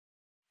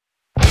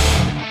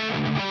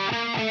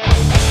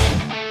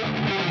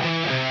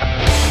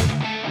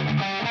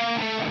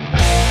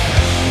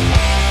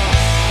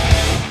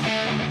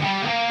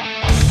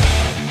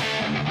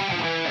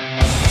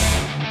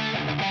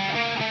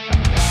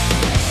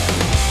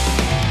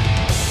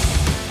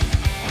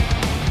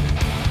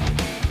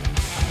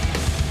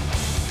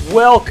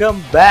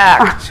Welcome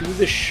back to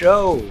the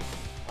show.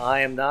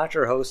 I am not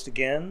your host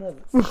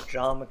again,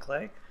 John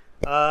McClay.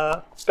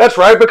 That's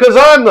right, because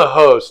I'm the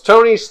host,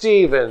 Tony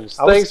Stevens.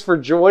 Thanks for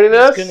joining us.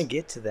 I was going to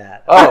get to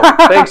that.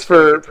 Oh, thanks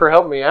for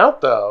helping me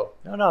out, though.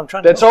 No, I'm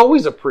trying. That's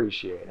always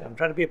appreciated. I'm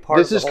trying to be a part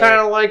of this. This is kind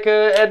of like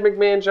a Ed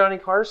McMahon, Johnny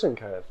Carson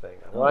kind of thing.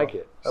 I like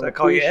it. So I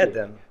call you Ed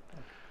then.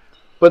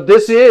 But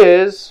this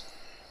is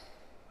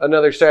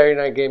another Saturday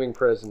Night Gaming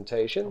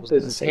presentation.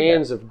 This is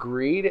Hands of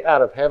Greed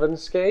out of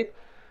Heavenscape.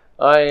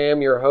 I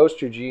am your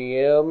host, your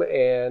GM,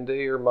 and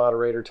your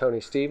moderator,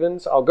 Tony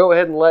Stevens. I'll go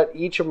ahead and let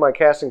each of my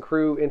cast and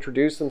crew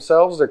introduce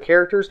themselves, their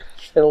characters,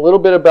 and a little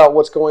bit about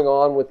what's going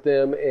on with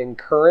them in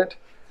current,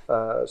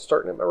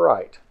 starting at my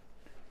right.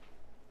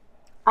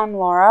 I'm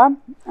Laura,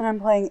 and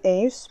I'm playing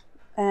Ace,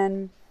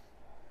 and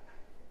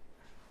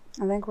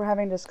I think we're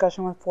having a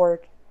discussion with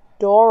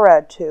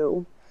Fordora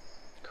 2.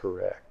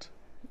 Correct.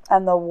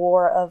 And the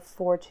War of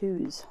Four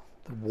Twos.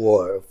 The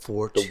War of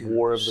Four Twos. The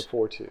War of the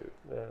Four Two.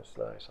 That's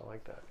nice. I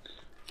like that.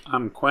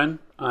 I'm Quinn.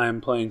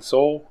 I'm playing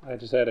Soul. I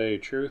just had a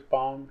truth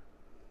bomb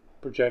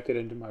projected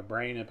into my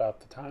brain about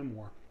the Time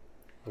War.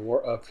 The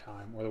War of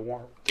Time, or the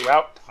War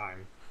throughout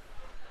time.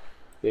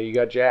 Yeah, you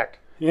got jacked.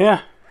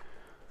 Yeah.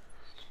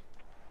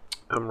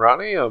 I'm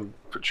Rodney. I'm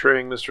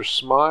portraying Mr.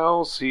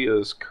 Smiles. He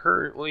is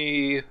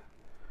currently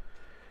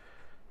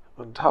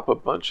on top of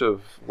a bunch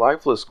of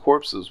lifeless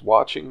corpses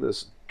watching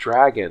this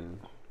dragon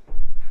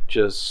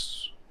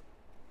just...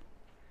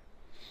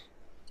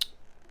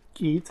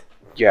 Eat.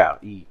 Yeah,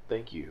 eat.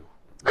 Thank you.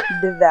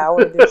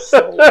 Devour their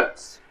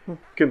souls.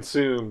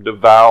 Consume,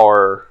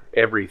 devour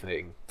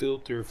everything.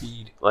 Filter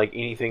feed. Like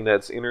anything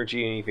that's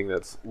energy, anything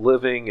that's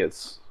living,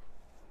 it's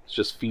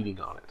just feeding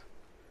on it.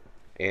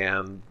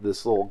 And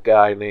this little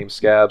guy named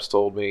Scabs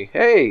told me,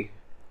 hey,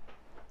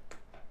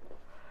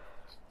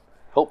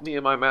 help me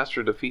and my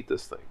master defeat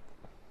this thing.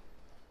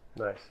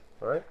 Nice.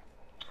 All right.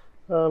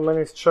 My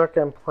name is Chuck.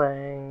 I'm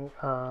playing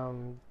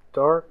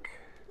Dark,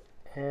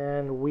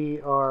 and we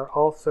are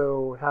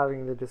also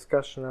having the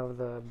discussion of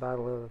the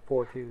Battle of the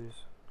Four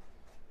Twos.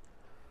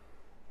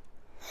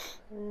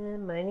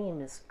 My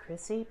name is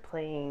Chrissy,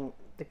 playing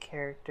the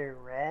character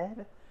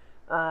Red.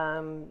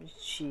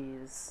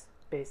 She's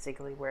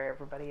basically where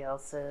everybody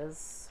else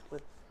is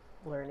with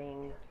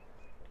learning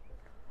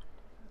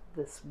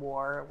this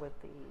war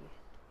with the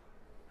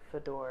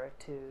Fedora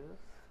 2.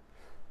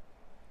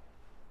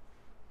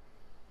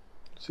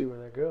 See where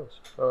that goes.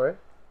 All right.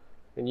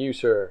 And you,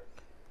 sir?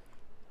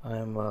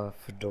 I'm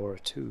Fedora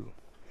 2.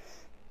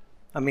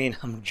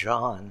 I'm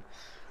John.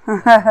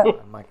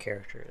 My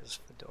character is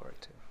Fedora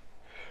 2.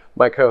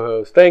 My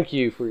co-host, thank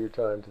you for your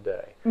time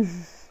today.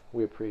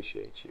 We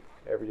appreciate you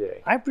every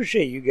day. I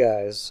appreciate you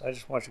guys. I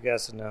just want you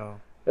guys to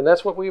know. And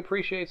that's what we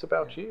appreciate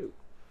about you.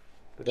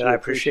 That I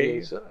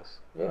appreciate you? Us.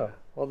 Yeah. Oh,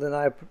 well, then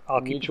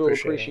I'll keep Mutual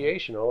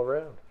appreciation all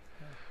around.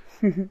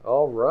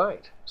 All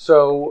right.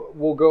 So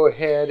we'll go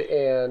ahead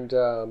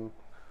and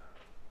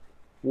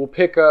we'll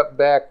pick up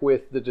back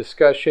with the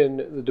discussion,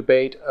 the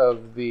debate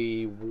of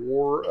the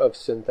War of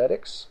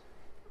Synthetics.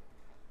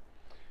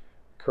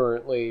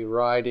 Currently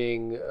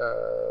riding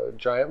a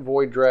giant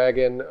void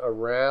dragon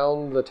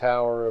around the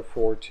Tower of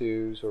Four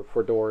Twos, or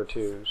Fedora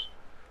 2s,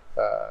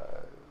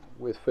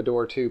 with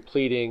Fedora 2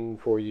 pleading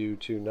for you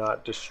to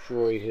not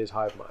destroy his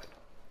hive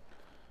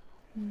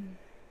mind.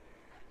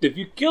 If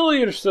you kill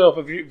yourself,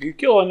 if you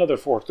kill another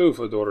Fortu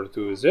Fedora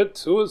 2, is it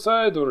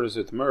suicide or is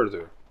it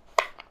murder?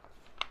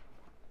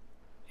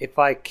 If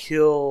I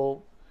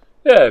kill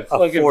a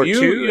Four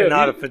 2 and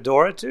not a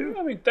Fedora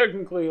 2?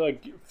 Technically,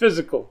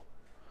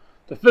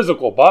 the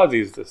physical body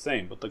is the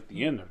same, but the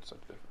innards are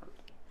different.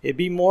 It'd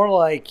be more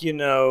like,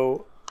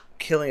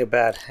 killing a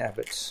bad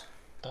habit.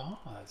 Oh,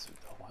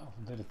 wow.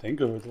 I didn't think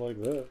of it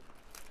like that.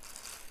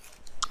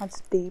 That's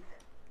deep.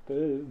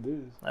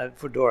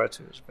 Fedora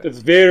 2 is better. It's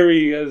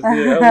very,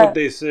 how would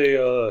they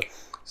say,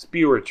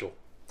 spiritual.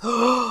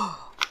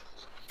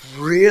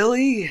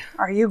 Really?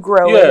 Are you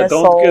growing a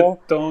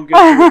soul? Don't get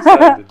too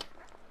excited.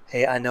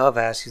 Hey, I know I've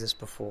asked you this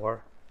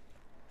before,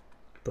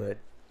 but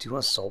do you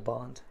want a soul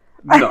bond?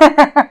 No.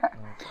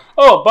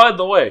 Oh, by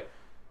the way,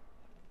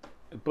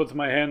 I put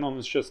my hand on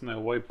his chest and I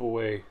wipe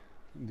away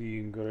the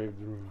engraved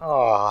rune.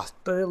 Oh,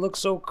 but it looks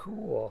so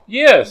cool.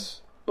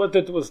 Yes, but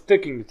it was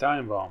ticking the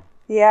time bomb.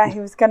 Yeah, he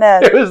was gonna...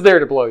 It was there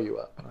to blow you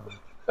up.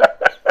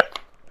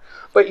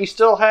 But you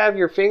still have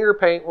your finger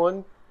paint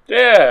one.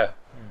 Yeah.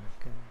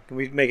 Can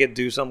we make it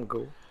do something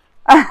cool?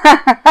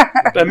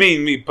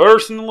 Me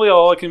personally,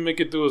 all I can make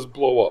it do is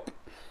blow up.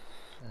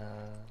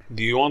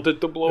 Do you want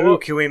it to blow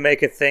up? Can we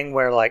make a thing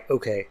where,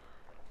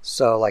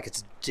 so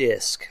it's a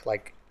disc,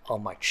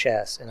 on my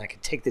chest, and I can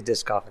take the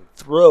disc off and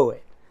throw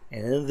it,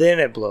 and then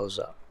it blows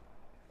up?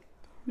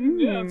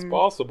 Yeah, it's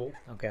possible.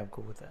 Okay, I'm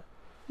cool with that.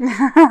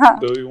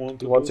 Do you want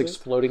to? He wants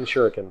exploding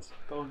shurikens.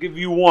 I'll give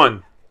you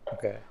one.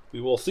 Okay.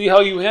 We will see how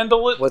you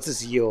handle it. What's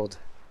its yield?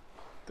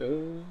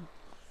 You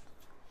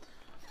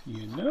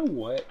know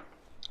what?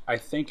 I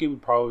think it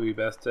would probably be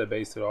best to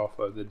base it off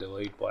of the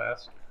delayed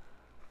blast,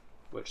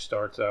 which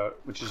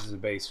is the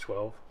base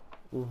 12.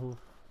 Mm-hmm.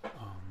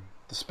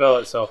 The spell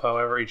itself,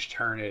 however, each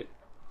turn it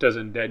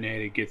doesn't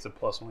detonate, it gets a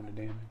 +1 to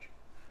damage.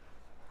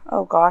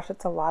 Oh gosh,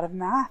 it's a lot of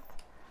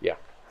math. Yeah.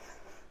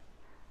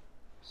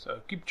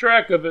 So keep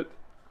track of it.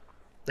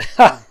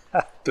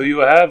 Do you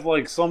have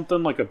like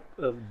something like a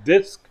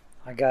disc?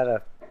 I got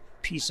a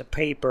piece of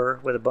paper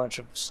with a bunch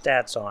of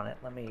stats on it.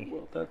 Let me.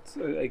 Well, that's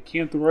I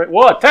can't write.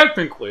 Well,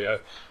 technically,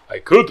 I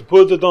could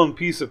put it on a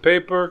piece of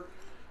paper.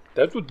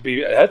 That's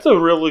a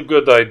really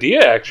good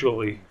idea,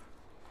 actually.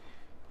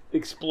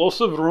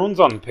 Explosive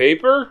runes on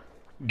paper.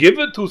 Give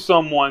it to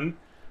someone.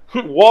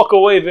 Walk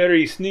away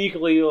very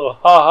sneakily. Ha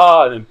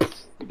ha, and then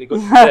poof, they go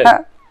to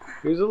bed.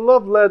 Here's a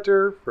love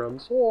letter from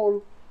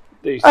Saul.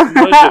 They smudge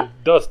the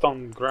dust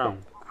on the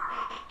ground.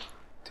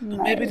 Nice.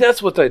 Maybe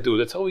that's what I do.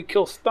 That's how we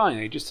kill Stein.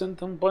 I just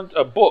sent him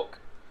a book.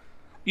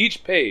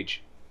 Each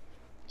page.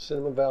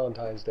 Send him a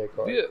Valentine's Day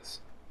card. Yes.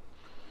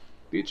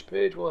 Each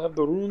page will have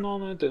the rune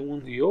on it, and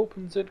when he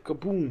opens it,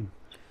 kaboom.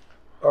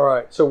 All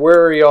right. So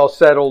where are y'all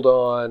settled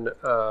on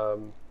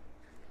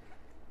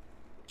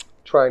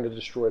trying to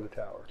destroy the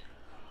tower?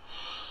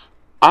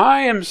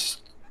 I am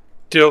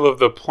still of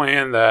the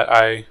plan that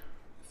I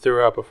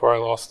threw out before I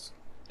lost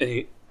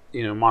any,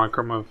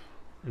 monicum of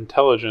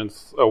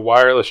intelligence, a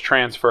wireless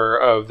transfer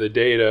of the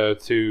data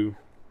to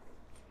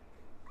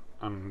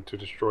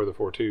destroy the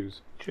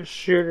 4-2s. Just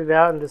shoot it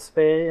out into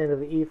space, into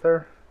the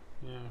ether.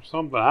 Yeah,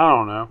 something, I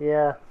don't know.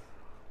 Yeah.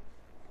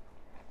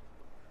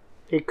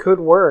 It could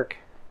work.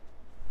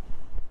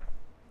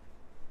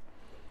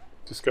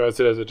 Disguise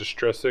it as a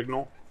distress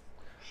signal.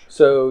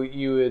 So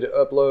you would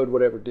upload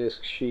whatever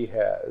disk she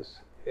has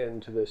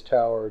into this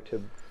tower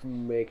to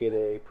make it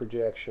a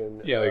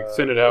projection. Yeah, like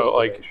send it out,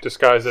 like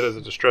disguise it as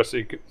a distress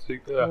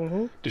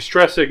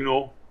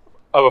signal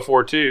of a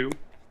 4-2.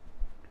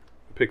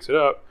 Picks it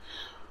up.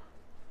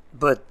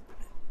 But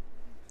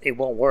it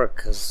won't work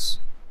because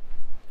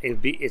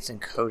it's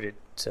encoded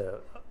to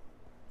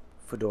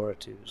Fedora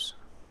 2s.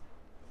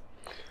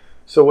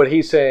 So what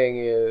he's saying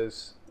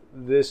is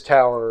this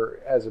tower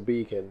as a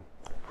beacon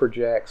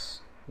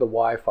projects the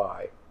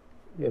Wi-Fi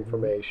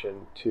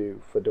information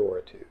to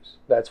Fedora 2s.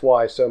 That's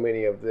why so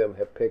many of them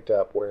have picked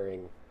up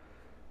wearing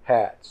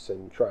hats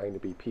and trying to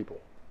be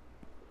people.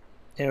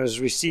 And it was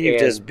received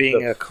And as being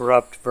the a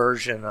corrupt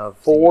version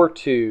of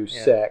 4-2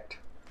 sect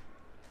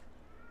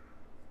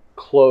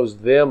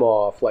closed them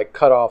off, like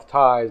cut off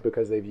ties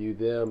because they view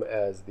them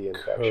as the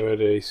infection.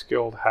 Could a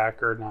skilled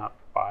hacker not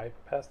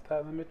bypass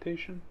that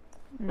limitation?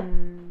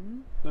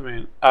 I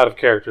mean, out of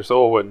character,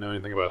 Soul wouldn't know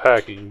anything about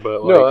hacking,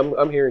 but like, No,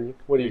 I'm hearing you.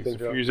 What do you think, if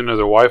John? you're using it as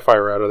a Wi-Fi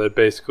router, that'd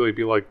basically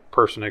be like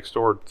person next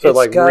door. So It's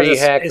like gotta-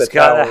 rehack the It's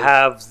got to tower.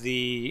 have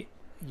the,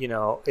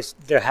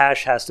 their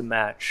hash has to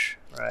match,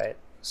 right?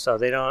 So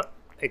they don't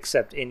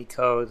accept any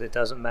code that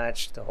doesn't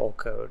match the whole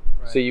code.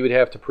 Right? So you would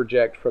have to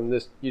project from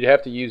this. You'd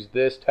have to use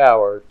this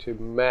tower to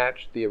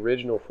match the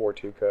original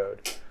 4-2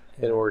 code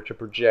in order to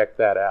project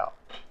that out.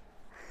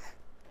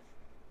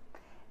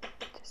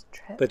 Just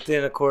trip. But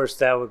then, of course,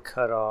 that would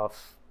cut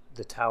off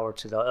the tower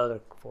to the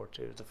other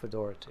 4-2s, the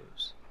Fedora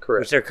 2s.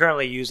 Correct. Which they're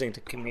currently using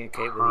to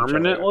communicate with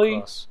Permanently? each other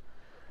across.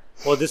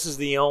 Well, this is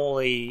the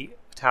only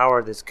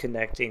tower that's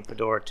connecting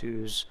Fedora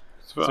 2s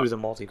through the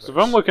multiverse. So if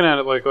I'm looking at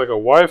it like a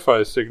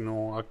Wi-Fi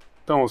signal, I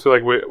don't see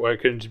like why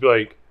couldn't it just be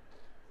like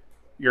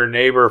your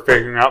neighbor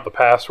figuring out the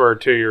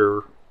password to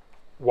your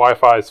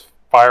Wi-Fi's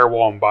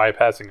firewall and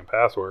bypassing a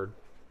password.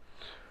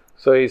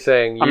 So he's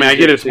saying. I mean, I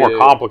get it's more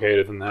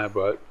complicated than that,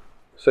 but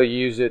So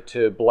use it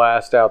to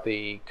blast out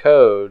the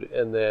code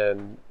and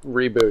then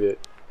reboot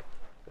it,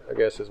 I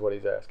guess is what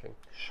he's asking.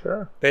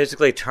 Sure.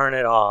 Basically, turn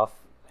it off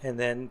and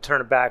then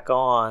turn it back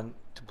on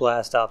to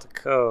blast out the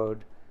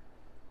code.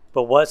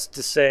 But what's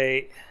to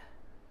say?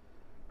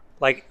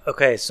 Like,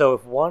 okay, so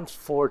if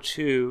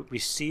 142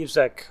 receives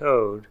that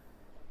code,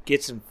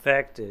 gets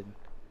infected,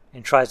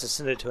 and tries to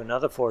send it to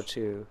another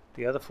 42,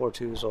 the other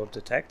 42s will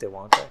detect it,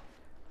 won't they?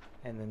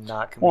 And then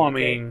not communicate. well, I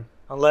mean,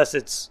 unless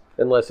it's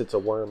Unless it's a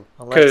worm.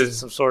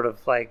 some sort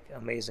of like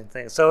amazing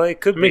thing. So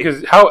it could be.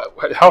 because how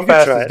could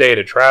fast try is it.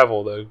 data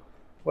travel though?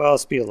 Well,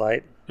 speed of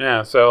light.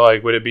 Yeah, so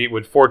like would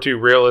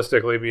 4-2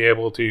 realistically be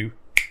able to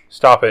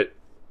stop it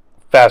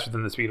faster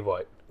than the speed of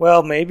light?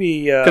 Well,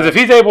 maybe Because if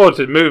he's able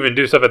to move and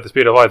do stuff at the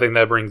speed of light, I think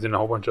that brings in a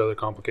whole bunch of other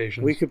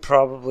complications. we could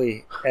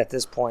probably at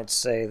this point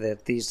say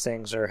that these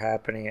things are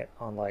happening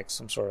on like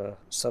some sort of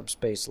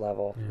subspace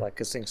level, like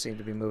because things seem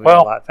to be moving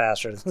Well- a lot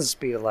faster than the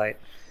speed of light.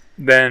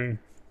 Then,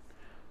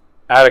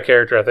 out of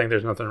character, I think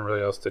there's nothing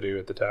really else to do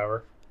at the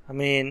tower. I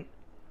mean,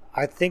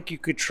 I think you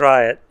could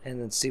try it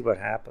and then see what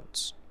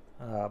happens,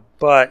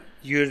 but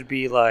you'd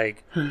be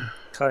like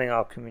cutting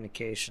off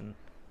communication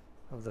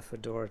of the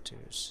Fedora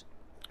 2s,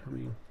 I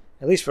mean,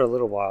 at least for a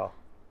little while.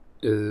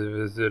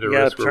 is it a You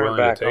gotta risk we're turn it willing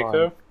to back take, on.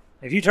 though?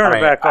 If you turn I it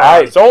mean, back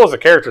on, Soul as a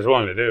character is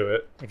willing to do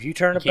it. if you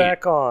turn it He can't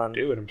back on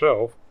Do it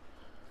himself.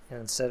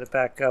 and set it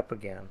back up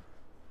again,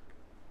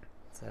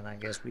 then I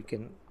guess we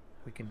can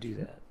do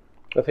that.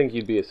 I think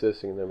you'd be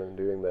assisting them in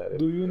doing that.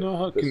 Do you know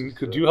how? this is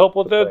Could the- you help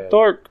with the that, plan.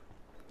 Dark?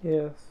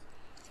 Yes.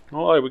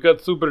 All right, we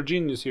got Super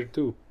Genius here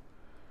too.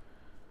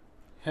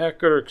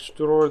 Hacker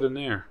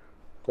extraordinaire.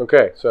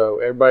 Okay, so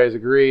everybody's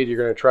agreed. You're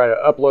going to try to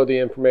upload the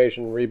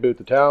information and reboot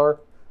the tower?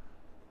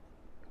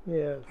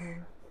 Yeah.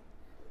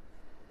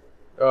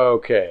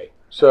 Okay,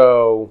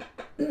 so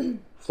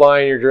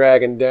flying your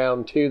dragon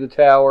down to the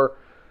tower,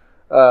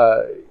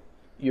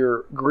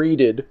 you're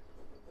greeted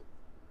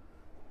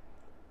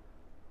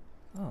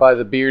by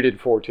the bearded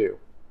Fortu.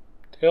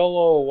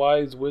 Hello,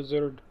 wise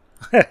wizard.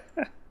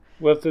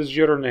 What is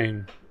your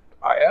name?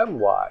 I am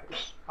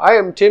wise. I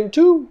am Tim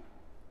 2.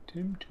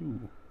 Tim 2.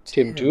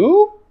 Tim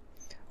 2?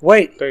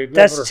 Wait, They've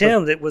that's never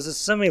Tim that was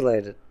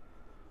assimilated.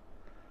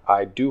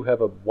 I do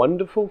have a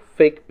wonderful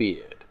fake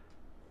beard.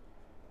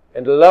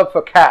 And a love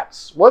for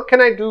cats. What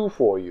can I do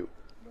for you?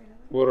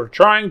 We're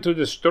trying to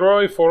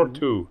destroy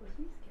Fortu.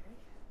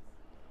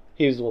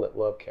 He's the one that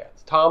loved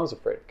cats. Tom's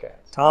afraid of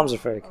cats. Tom's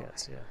afraid of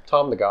cats, yeah.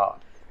 Tom the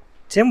God.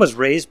 Tim was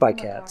raised by Oh my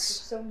gosh, cats.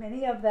 there's so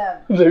many of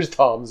them. There's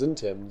Toms and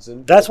Tims.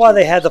 And That's why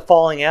they had the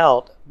falling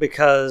out,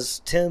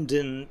 because Tim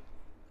didn't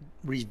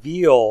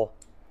reveal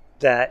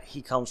that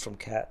he comes from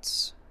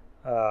cats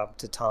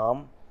to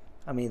Tom.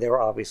 I mean, they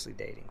were obviously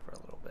dating for a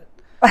little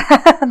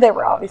bit. They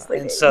were obviously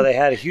and dating. so they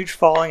had a huge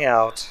falling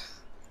out,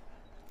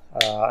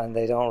 and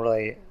they don't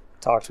really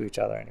talk to each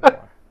other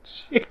anymore.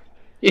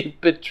 You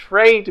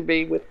betrayed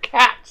me with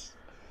cats.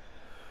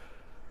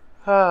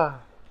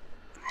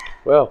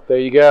 Well, there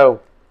you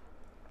go.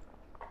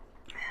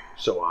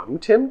 So I'm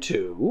Tim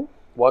 2.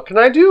 What can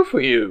I do for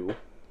you?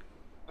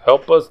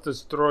 Help us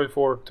destroy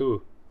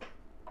Fortu.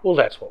 Well,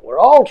 that's what we're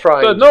all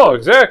trying to No, do.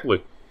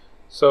 exactly.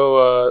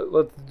 So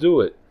let's do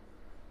it.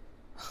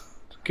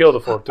 Kill the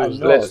Fortus.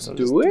 know. Let's So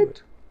do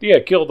it. Yeah,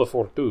 kill the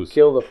Fortus.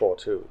 Kill the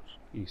Fortus.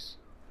 Yes.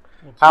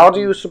 How do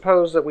you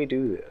suppose that we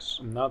do this?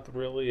 I'm not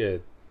really a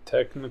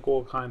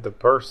technical kind of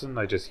person.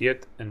 I just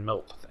hit and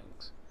melt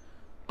things.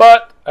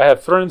 But I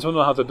have friends who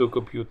know how to do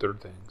computer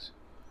things.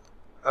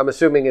 I'm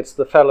assuming it's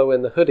the fellow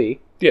in the hoodie.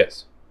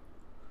 Yes.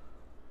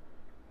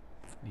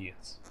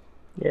 Yes.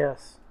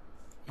 Yes.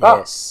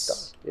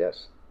 Yes.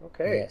 Yes.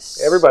 Okay.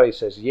 Yes. Everybody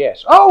says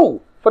yes.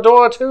 Oh!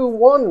 Fedora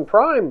 2.1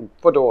 Prime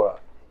Fedora.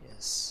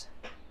 Yes.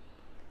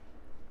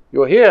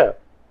 You're here.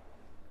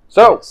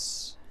 So,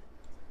 Yes.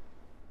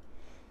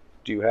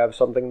 do you have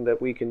something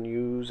that we can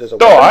use as a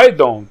No, weapon? I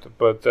don't.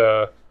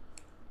 But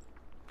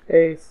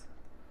Ace,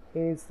 he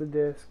needs the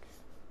disc.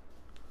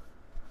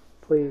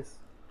 Please.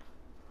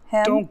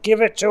 Him? Don't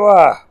give it to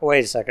her.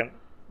 Wait a second.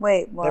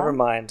 Wait, what? Never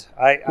mind.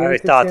 I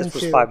it to thought Tim this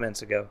was too. 5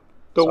 minutes ago.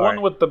 the Sorry.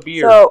 one with the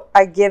beard. So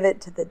I give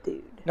it to the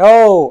dude.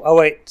 No. Oh,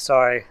 wait.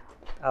 Sorry.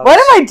 What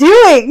am I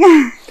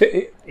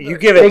doing? You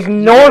give it.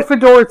 Ignore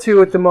Fedora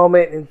 2 at the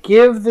moment and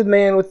give the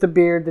man with the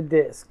beard the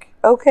disc.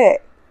 Okay.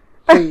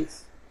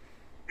 Please.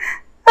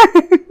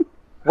 I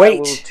will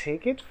Wait.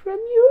 take it from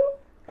you?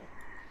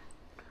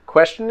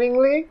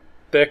 Questioningly?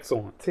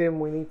 Excellent. Tim,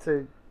 we need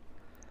to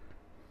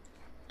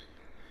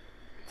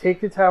take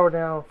the tower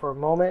down for a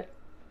moment,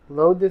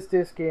 load this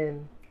disc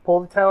in, pull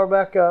the tower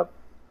back up,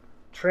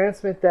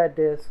 transmit that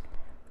disc,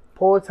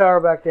 pull the tower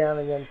back down,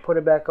 and then put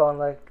it back on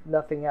like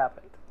nothing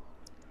happened.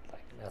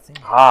 Nothing.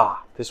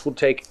 Ah, this will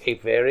take a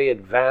very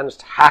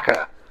advanced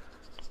hacker.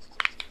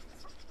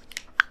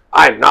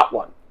 I'm not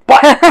one, but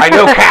I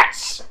know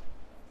cats.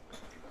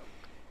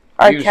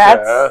 Are You,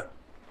 cats? sir,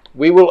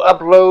 we will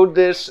upload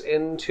this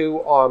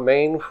into our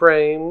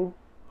mainframe.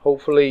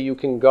 Hopefully you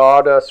can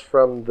guard us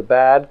from the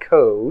bad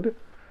code.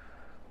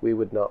 We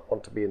would not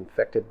want to be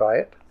infected by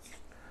it.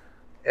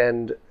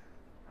 And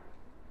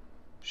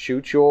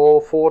shoot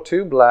your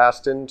 4-2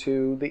 blast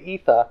into the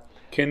ether.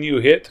 Can you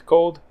hit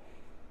cold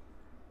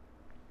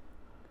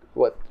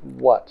What?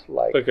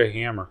 like a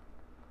hammer?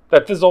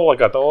 That is all I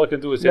got. All I can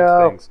do is hit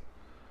No. things.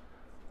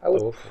 I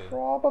would Okay.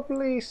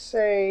 probably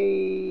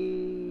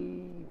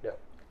say no.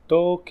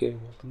 Okay,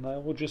 well, then I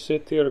will just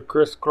sit here and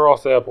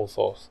crisscross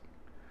applesauce.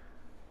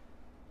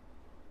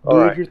 All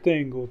Do right. your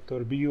thing,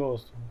 Otar. Be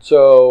awesome.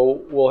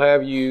 So we'll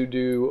have you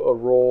do a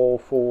roll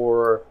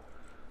for.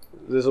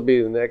 This will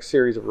be the next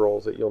series of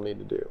rolls that you'll need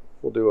to do.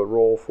 We'll do a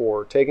roll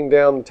for taking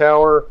down the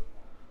tower,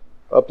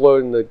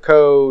 uploading the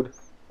code,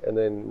 and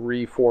then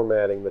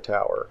reformatting the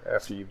tower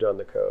after you've done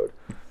the code.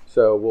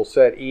 So we'll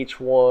set each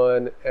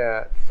one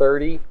at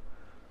 30.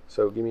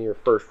 So give me your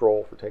first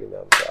roll for taking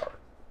down the tower.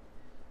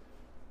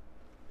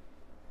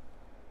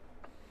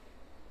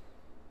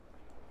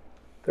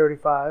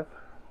 $35.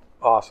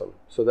 Awesome.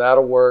 So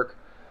that'll work.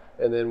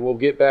 And then we'll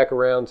get back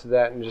around to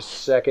that in just a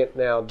second.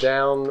 Now,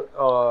 down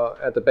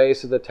at the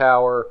base of the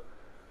tower,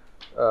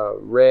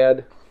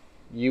 red,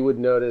 you would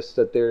notice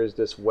that there's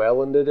this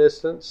well in the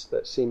distance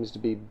that seems to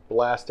be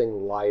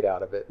blasting light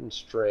out of it in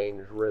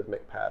strange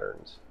rhythmic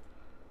patterns.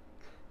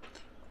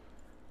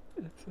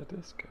 It's a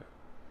disco.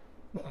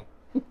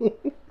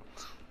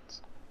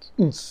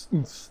 It's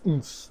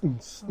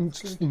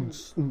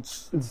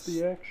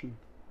the action.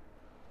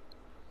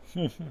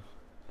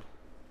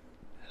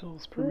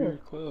 Hell's Premier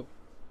Club.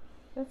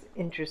 That's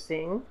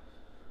interesting.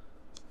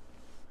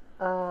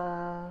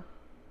 Suppose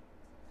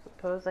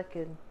I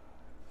could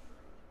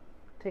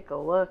take a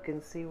look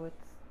and see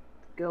what's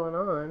going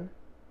on.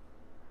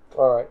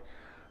 All right.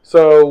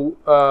 So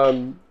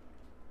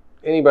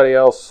Anybody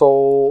else,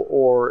 Soul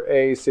or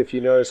Ace, if you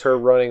notice her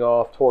running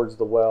off towards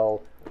the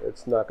well,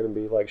 it's not going to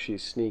be like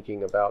she's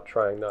sneaking about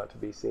trying not to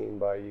be seen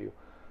by you.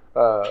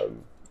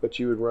 But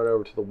you would run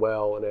over to the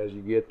well, and as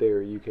you get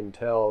there, you can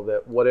tell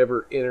that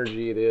whatever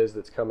energy it is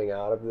that's coming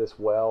out of this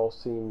well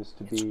seems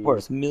to It's be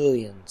worth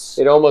millions.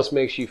 It almost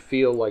makes you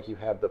feel like you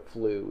have the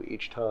flu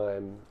each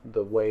time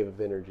the wave of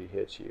energy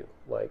hits you.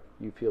 Like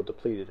you feel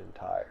depleted and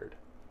tired.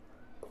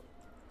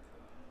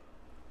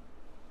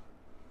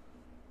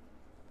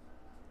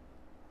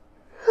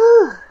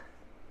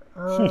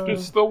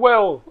 It's the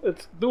well.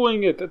 It's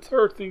doing it. It's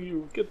hurting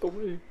you. Get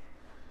away.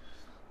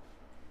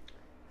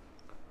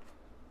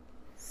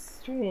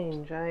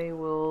 Strange. I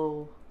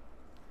will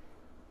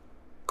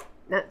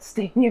not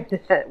stay near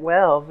that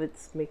well if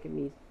it's making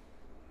me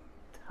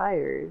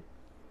tired.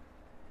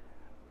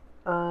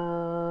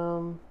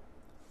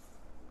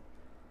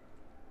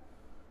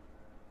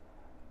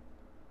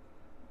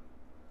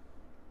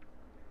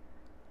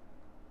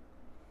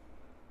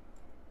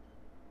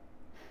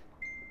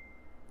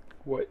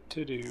 What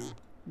to do?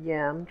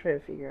 Yeah, I'm trying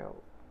to figure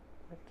out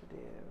what to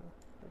do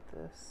with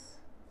this.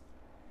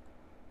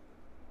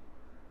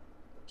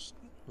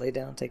 Lay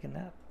down, take a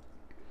nap.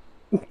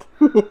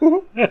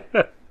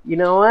 You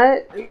know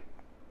what?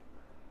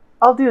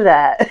 I'll do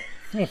that.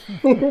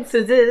 Since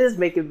it is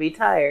making me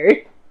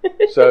tired.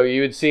 So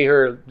you would see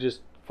her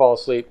just fall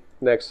asleep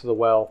next to the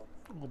well.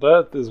 Well,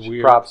 that is She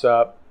weird. props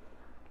up.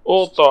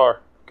 Ulthar,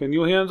 can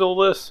you handle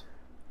this?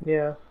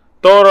 Yeah.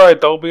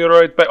 Alright, I'll be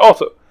right back.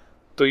 Also,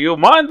 do you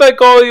mind I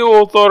call you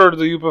Ulthar, or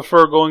do you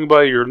prefer going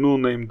by your new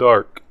name,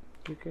 Dark?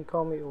 You can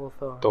call me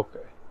Ulthar. Okay.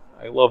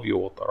 I love you,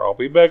 Ulthar. I'll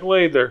be back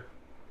later.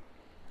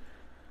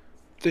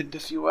 Then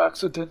if you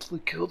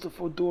accidentally kill the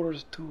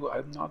Fedoras too,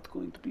 I'm not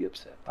going to be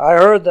upset. I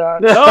heard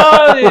that.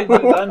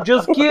 No, I'm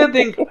just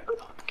kidding. I'm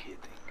not kidding.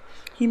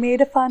 He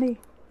made it funny.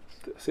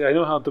 See, I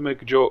know how to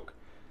make a joke.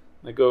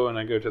 I go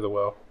to the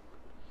well.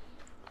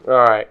 All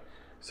right.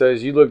 So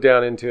as you look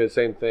down into it,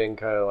 same thing,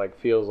 kind of like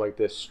feels like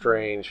this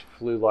strange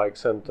flu-like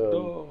symptom.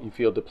 Oh. You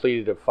feel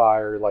depleted of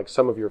fire. Like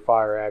some of your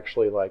fire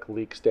actually like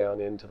leaks down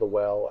into the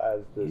well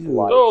as this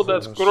light. Oh,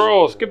 that's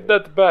gross. Give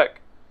that back.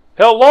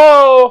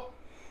 Hello?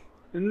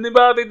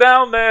 Anybody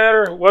down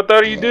there? What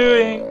are you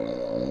doing?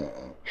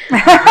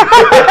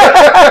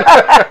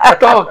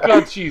 Oh,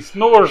 God, she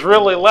snores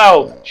really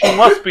loud. She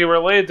must be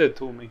related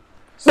to me.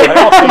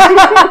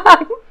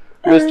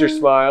 Mr.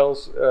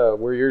 Smiles,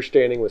 where you're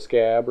standing with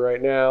Scab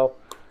right now,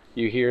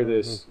 you hear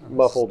this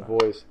muffled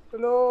voice.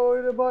 Hello,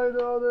 anybody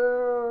down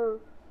there?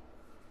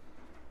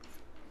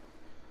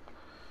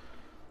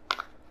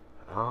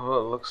 Oh,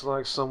 it looks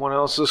like someone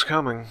else is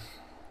coming.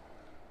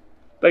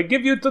 I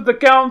give you to the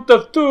count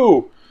of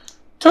 2.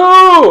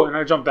 2! And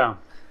I jump down.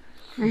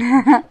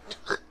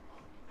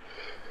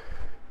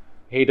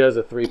 He does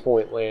a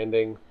 3-point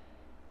landing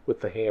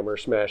with the hammer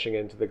smashing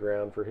into the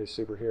ground for his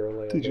superhero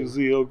landing. Did you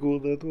see how cool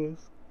that was?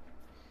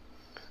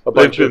 A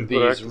bunch They've of been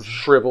these practicing.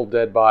 shriveled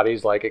dead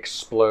bodies like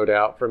explode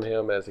out from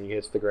him as he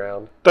hits the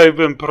ground. I've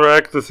been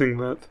practicing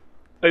that.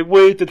 I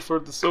waited for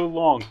it so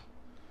long.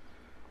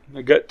 And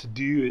I got to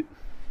do it.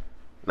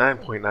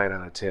 9.9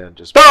 out of 10.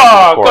 Just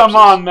Oh, corpses. come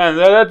on, man.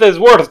 That is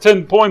worth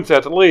 10 points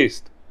at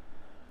least.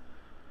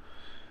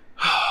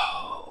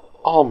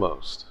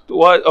 Almost.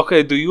 What?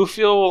 Okay, do you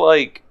feel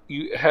like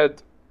you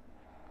had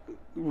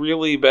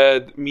really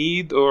bad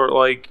mead or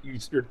like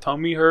your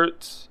tummy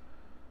hurts?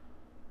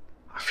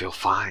 I feel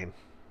fine.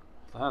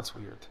 That's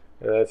weird.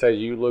 And that's as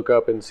you look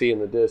up and see in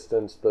the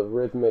distance, the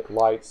rhythmic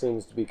light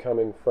seems to be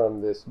coming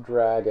from this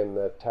dragon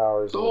that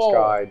towers in the Oh.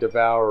 sky,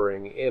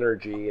 devouring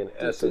energy and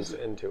essence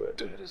into it.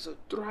 That is a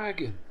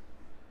dragon.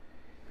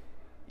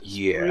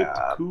 Yeah, Pretty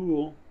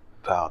cool.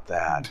 about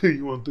that. Do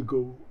you want to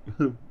go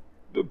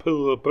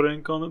pull a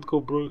prank on it? Go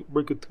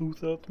break a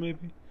tooth out,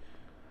 maybe?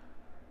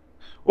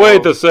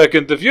 Wait a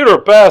second. If you're a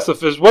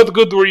pacifist, what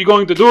good were you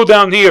going to do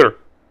down here?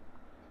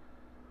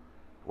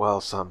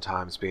 Well,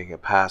 sometimes being a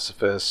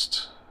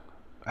pacifist,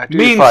 I do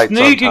Mean fight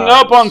sneaking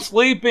sometimes. up on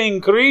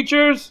sleeping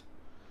creatures?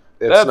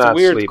 It's That's not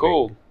weird sleeping.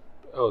 cold.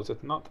 Oh, is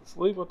it not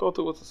asleep? I thought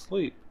it was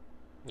asleep.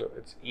 No,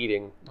 it's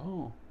eating.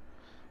 Oh.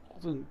 Well,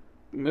 then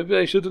maybe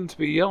I shouldn't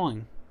be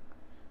yelling.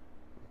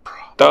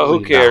 Probably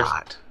who cares?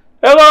 not.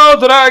 Hello,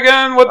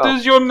 dragon! What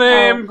is Oh. your Oh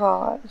name?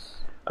 gosh.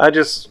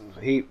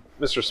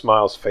 Mr.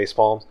 Smiles face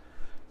palms.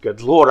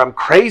 Good Lord, I'm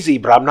crazy,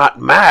 but I'm not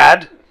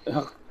mad.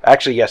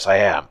 Actually, yes, I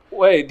am.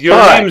 Wait, your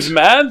But- name's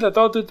Mad? I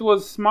thought it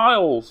was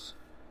Smiles.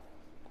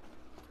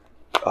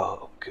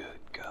 Oh, good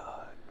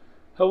God.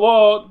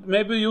 Hello,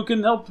 maybe you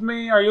can help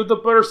me? Are you the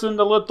person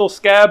the little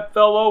scab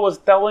fellow was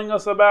telling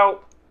us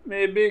about?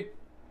 Maybe?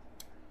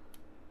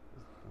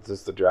 Is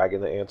this the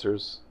dragon that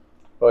answers?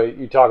 Oh,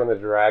 you talking to the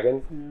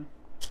dragon?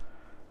 Yeah.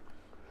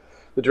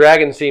 The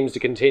dragon seems to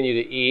continue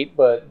to eat,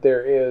 but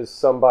there is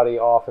somebody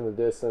off in the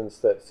distance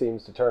that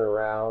seems to turn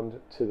around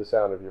to the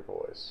sound of your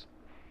voice.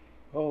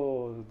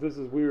 Oh, this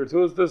is weird.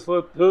 Who's this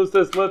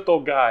little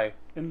guy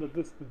in the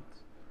distance?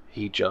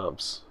 He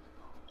jumps.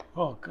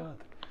 Oh, God.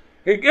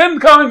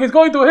 Incoming! He's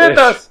going to hit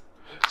us!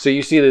 So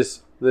you see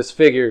this this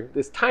figure,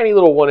 this tiny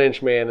little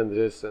 1-inch man in the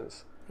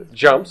distance,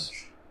 jumps.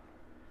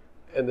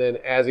 And then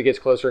as he gets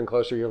closer and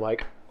closer, you're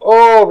like,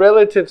 oh,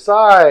 relative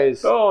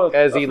size. Oh,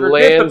 as he forget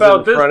lands in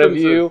about front of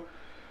distances.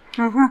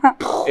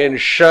 you in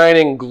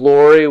shining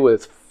glory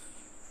with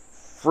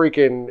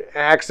freaking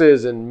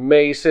axes and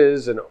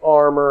maces and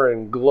armor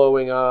and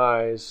glowing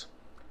eyes.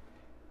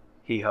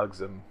 He hugs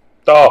him.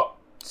 Oh,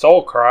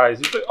 Soul cries.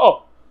 He's like,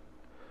 oh.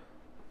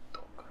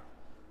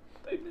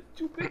 They missed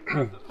you, big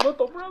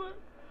little brother.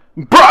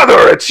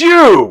 Brother, it's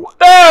you!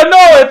 Ah,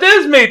 no, it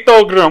is me,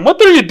 Thogrim.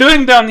 What are you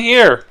doing down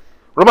here?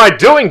 What am I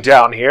doing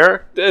down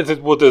here? Is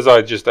it what as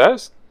I just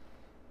asked?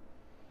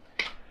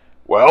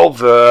 Well,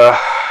 the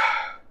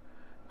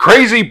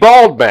crazy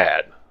bald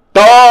man.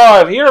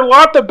 Oh, I've heard a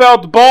lot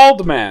about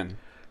Bald Man.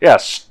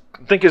 Yes,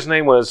 I think his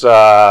name was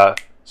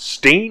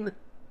Steen?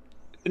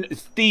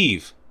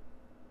 Steve.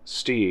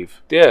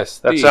 Steve. Yes,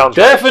 That Steve. sounds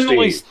right,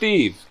 Definitely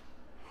Steve. Steve.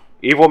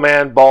 Evil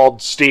man, bald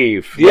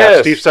Steve. Yes.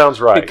 Yeah, Steve sounds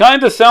right. He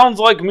kind of sounds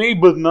like me,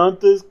 but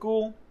not as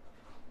cool.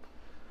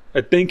 I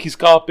think he's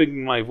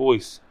copying my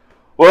voice.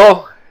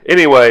 Well,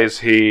 anyways,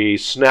 he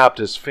snapped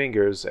his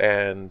fingers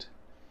and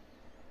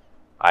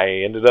I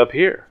ended up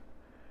here.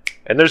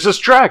 And there's this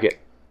dragon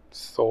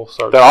So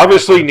sorry. that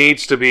obviously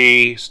needs to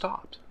be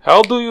stopped.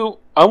 How do you...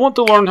 I want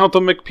to learn how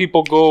to make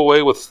people go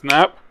away with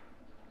Snap.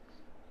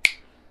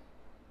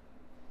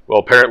 Well,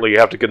 apparently you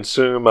have to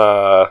consume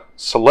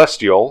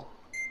Celestial.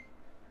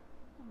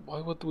 Why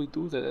would we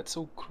do that? That's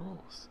so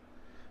gross.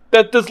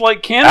 That is like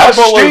Ask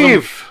cannibalism.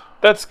 Steve!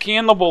 That's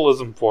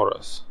cannibalism for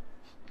us.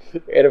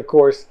 And of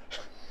course,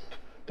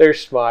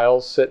 there's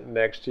Smiles sitting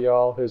next to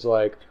y'all who's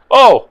like,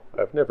 Oh,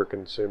 I've never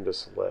consumed a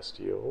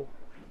Celestial.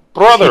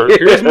 brother,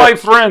 here's my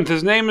friend.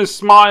 His name is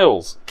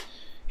Smiles.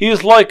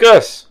 He's like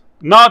us.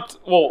 Not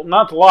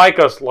like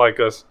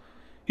us.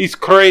 He's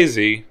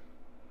crazy.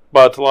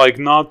 But, like,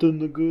 not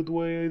in a good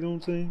way, I don't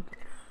think.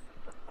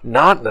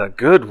 Not in a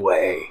good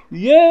way.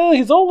 Yeah,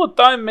 he's all the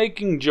time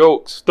making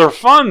jokes. They're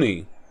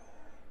funny.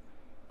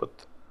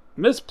 But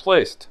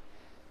misplaced.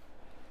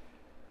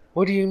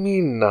 What do you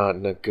mean, not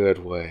in a good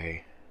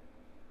way?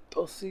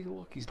 Oh, see,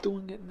 look, he's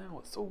doing it now.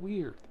 It's so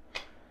weird.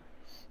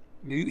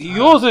 He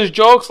uses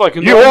jokes like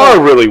in You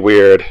are really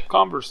weird.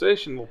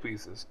 conversational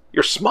pieces.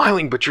 You're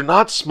smiling, but you're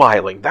not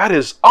smiling. That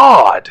is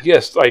odd.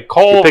 Yes, I He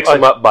call... picks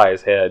him up by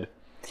his head.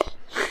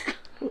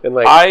 And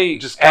like, I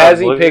Just kind as of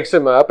he look- picks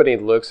him up and he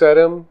looks at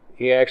him,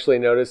 he actually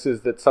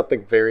notices that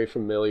something very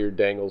familiar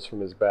dangles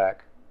from his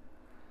back.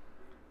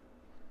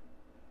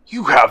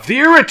 You have the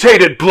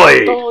irritated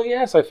blade. Oh,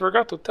 yes, I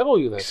forgot to tell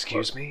you that.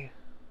 Excuse me?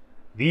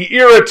 The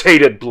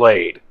irritated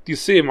blade. You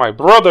see, my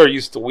brother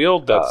used to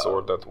wield that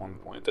sword at one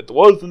point. It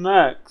was an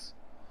axe.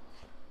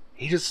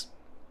 He just...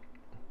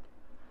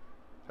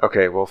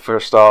 Okay, well,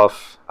 first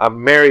off,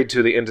 I'm married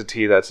to the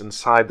entity that's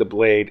inside the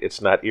blade.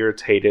 It's not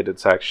irritated.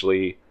 It's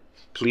actually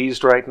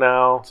pleased right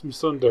now. It's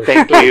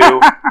misunderstood. Thank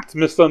you. It's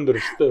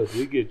misunderstood.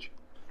 We get you.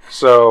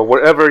 So,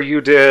 whatever you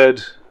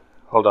did...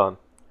 Hold on.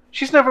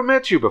 She's never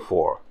met you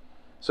before.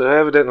 So,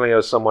 evidently, it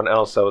was someone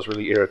else that was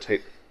really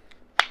irritated.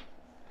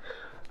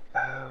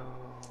 Oh.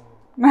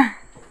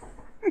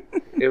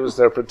 It was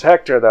their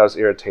protector that was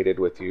irritated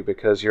with you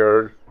because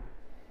you're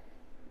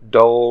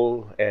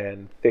dull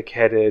and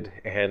thick-headed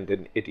and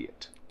an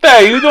idiot.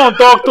 Hey, you don't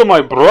talk to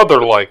my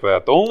brother like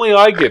that. Only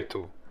I get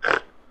to.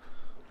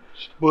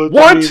 But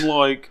What? I mean,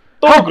 like...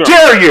 How Thogrim.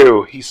 dare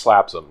you! He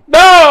slaps him.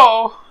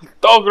 No!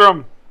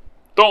 Thogrim,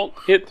 don't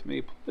hit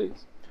me,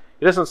 please.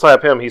 He doesn't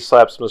slap him, he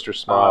slaps Mr.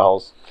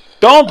 Smiles.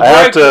 Don't I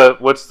have break... to...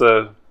 What's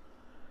the...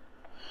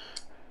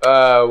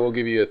 We'll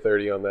give you a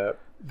 30 on that.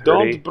 30?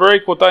 Don't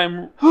break what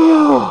I'm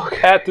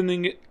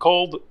patenting it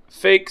called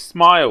fake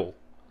smile.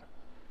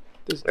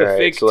 This is the Alright,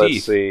 fake so let's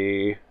teeth.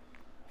 see...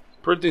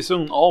 Pretty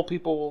soon, all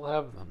people will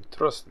have them.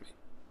 Trust me.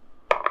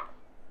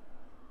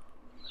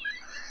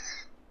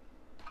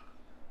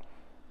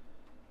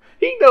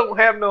 He don't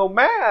have no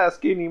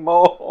mask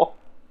anymore.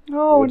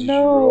 Oh What did you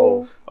no.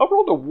 roll? I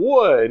rolled a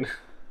 1.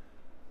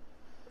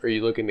 Are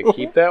you looking to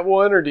keep that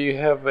one, or do you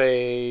have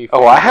a...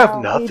 Oh, I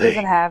have No, He doesn't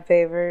nothing. have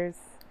favors.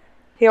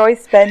 He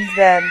always spends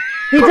them.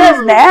 He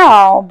does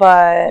now,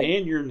 but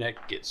And your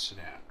neck gets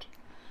snapped.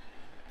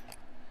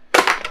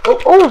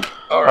 All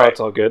Oh, right. it's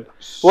all good.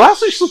 Well,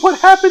 that's just what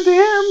happened to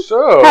him.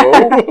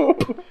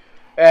 So,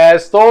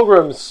 as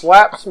Thulgrim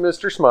slaps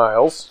Mr.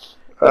 Smiles,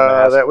 The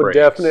mask that would breaks.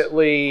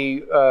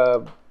 definitely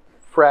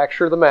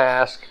fracture the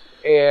mask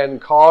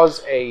and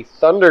cause a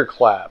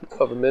thunderclap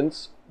of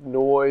immense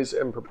noise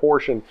and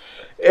proportion.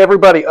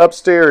 Everybody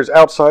upstairs,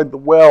 outside the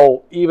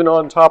well, even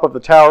on top of the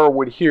tower,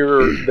 would hear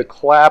the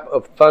clap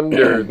of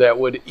thunder that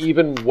would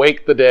even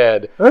wake the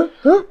dead. What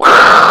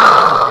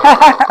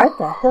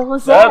the hell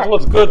was That that?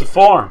 was good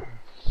form.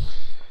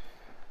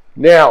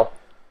 Now,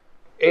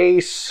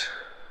 Ace,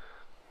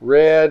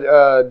 Red,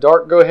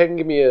 Dark, go ahead and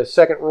give me a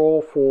second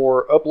roll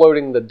for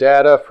uploading the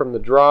data from the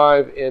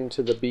drive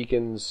into the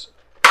beacon's.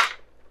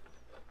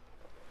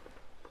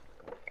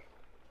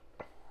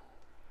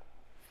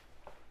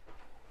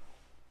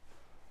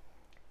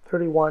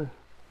 $31.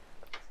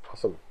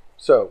 Awesome.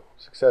 So,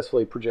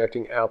 successfully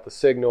projecting out the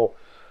signal.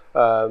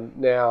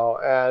 Now,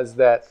 as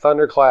that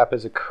thunderclap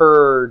has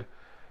occurred,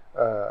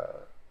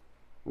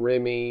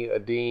 Remy,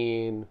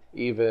 Adine,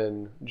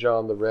 even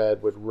John the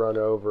Red would run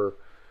over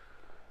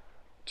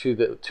to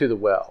the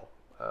well.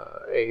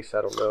 Ace,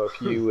 I don't know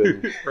if you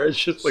would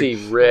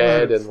see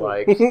red and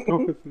like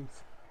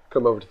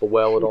come over to the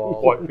well at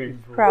all.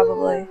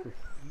 Probably.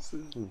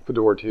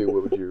 Fedora 2,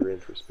 what would your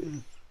interest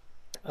be?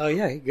 Oh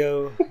yeah, you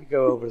go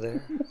over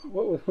there.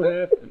 What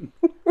happened?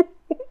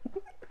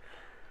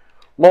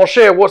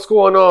 Moshe, what's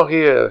going on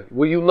here?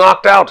 Were you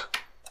knocked out?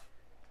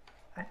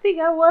 I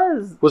think I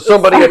was. Was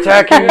somebody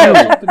attacking you?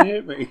 Something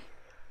hit me.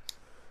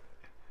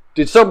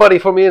 Did somebody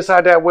from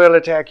inside that well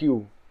attack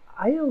you?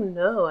 I don't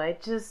know. I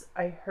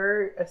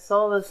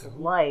saw this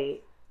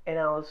light, and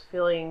I was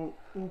feeling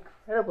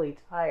incredibly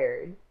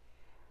tired.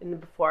 And then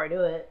before I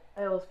knew it,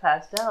 I was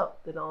passed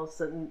out. Then all of a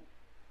sudden,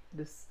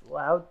 this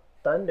loud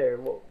thunder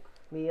woke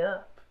me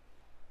up.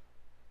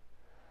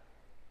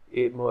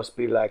 It must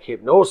be like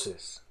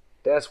hypnosis.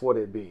 That's what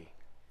it be.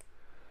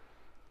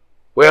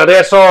 Well,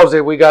 that solves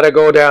it. We gotta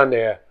go down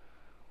there.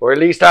 Or at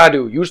least I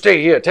do. You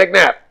stay here. Take a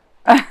nap.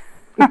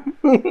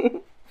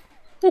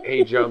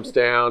 He jumps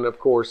down. Of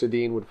course,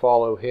 Adine would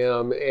follow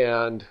him,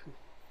 and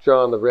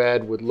John the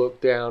Red would look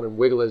down and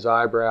wiggle his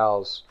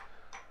eyebrows.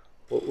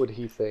 What would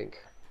he think?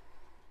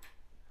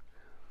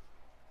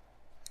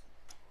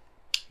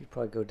 He'd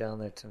probably go down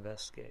there to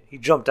investigate. He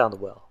jumped down the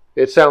well.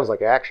 It sounds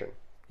like action.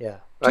 Yeah.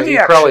 He'd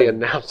probably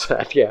announce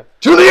that, yeah.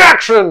 To the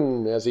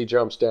action! As he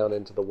jumps down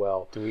into the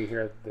well. Do we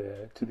hear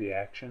the to the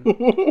action?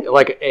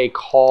 Like a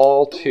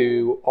call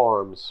to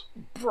arms.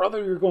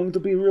 Brother, you're going to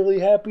be really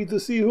happy to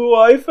see who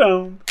I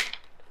found.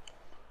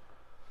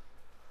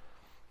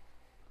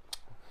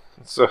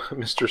 So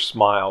Mr.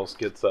 Smiles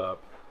gets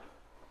up.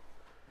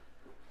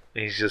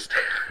 He's just...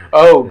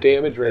 Oh,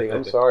 damage rating.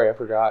 I'm sorry, I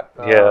forgot.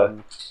 Yeah.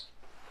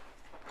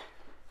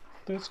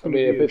 I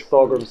mean, if it's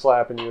Thulgrim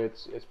slapping you,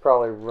 it's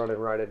probably running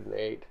right at an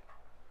 8.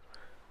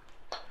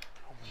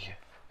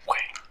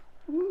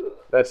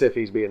 That's if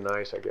he's being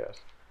nice, I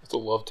guess. It's a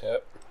love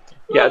tap.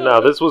 Yeah, no,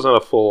 this wasn't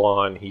a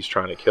full-on, he's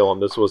trying to kill him.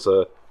 This was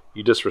a,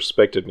 you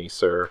disrespected me,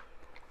 sir.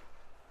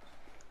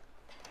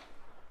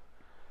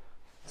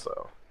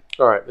 So.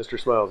 All right, Mr.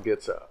 Smiles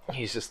gets up.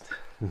 He's just...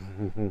 I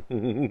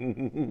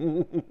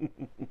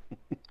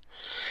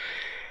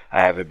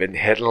haven't been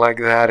hit like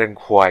that in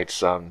quite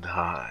some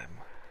time.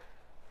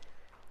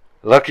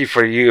 Lucky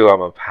for you,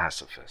 I'm a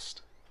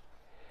pacifist.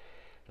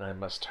 And I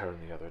must turn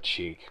the other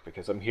cheek,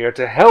 because I'm here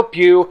to help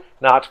you,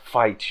 not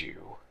fight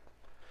you.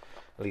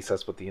 At least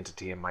that's what the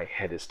entity in my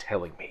head is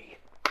telling me.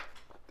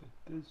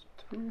 It is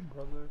true,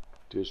 brother.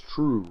 It is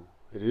true.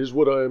 It is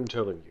what I am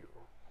telling you.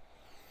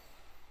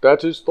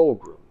 That is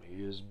Thulgrim.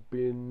 He has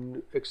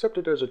been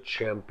accepted as a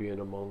champion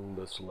among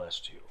the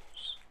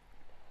Celestials.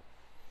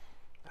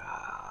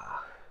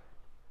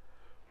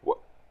 What?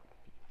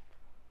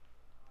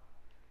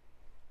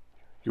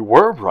 You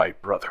were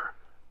right, brother.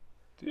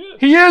 Yeah.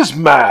 He is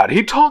mad.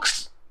 He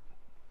talks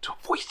to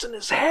a voice in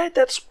his head.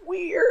 That's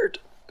weird.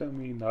 I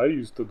mean, I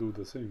used to do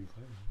the same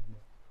thing.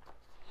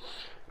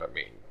 I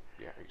mean,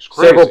 yeah, he's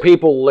crazy. Several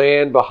people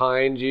land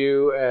behind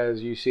you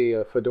as you see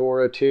a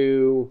Fedora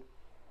 2,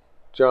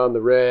 John the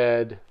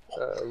Red,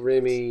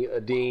 Remy,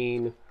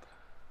 Adine.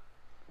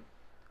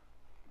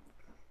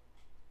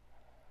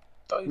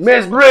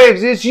 Miss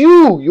Briggs, it's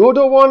you! You're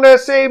the one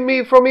that saved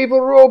me from evil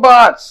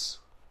robots!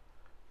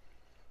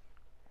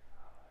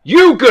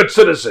 You, good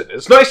citizen!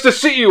 It's nice to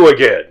see you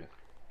again!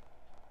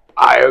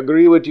 I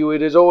agree with you.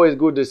 It is always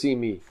good to see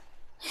me.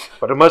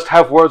 But I must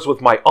have words with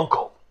my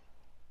uncle.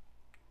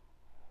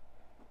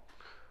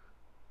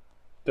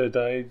 Did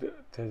I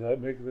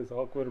make this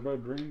awkward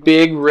about dream?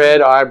 Big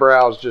red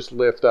eyebrows just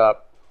lift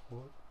up.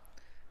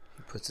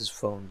 He puts his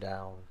phone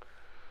down.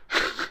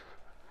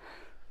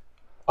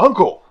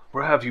 Uncle,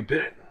 where have you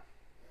been?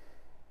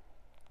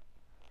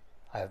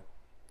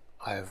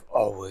 I've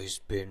always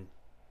been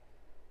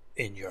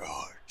in your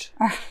heart.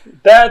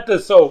 That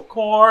is so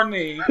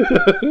corny.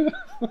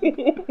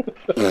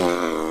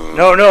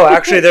 No,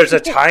 actually there's a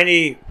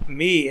tiny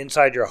me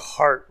inside your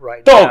heart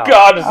right now. Oh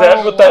God, is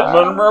that what that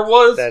murmur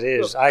was? That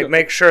is. I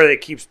make sure that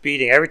it keeps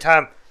beating every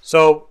time.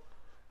 So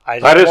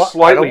that is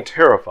slightly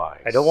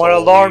terrifying. I don't want to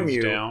alarm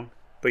you,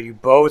 but you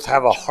both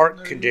have a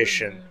heart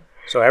condition.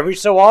 So every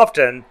so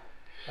often,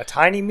 a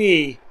tiny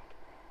me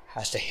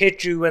has to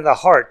hit you in the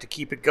heart to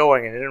keep it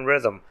going and in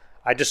rhythm.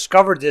 I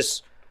discovered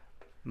this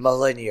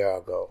millennia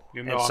ago.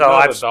 You know, and I'm so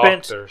not I've a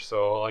spent doctor,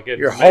 so like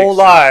your whole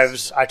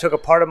lives. I took a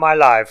part of my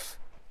life,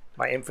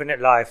 my infinite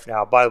life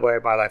now. By the way,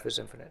 my life is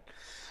infinite.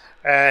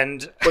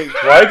 And wait,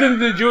 why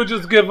didn't you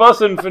just give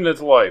us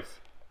infinite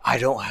life? I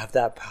don't have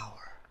that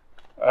power.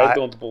 I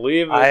don't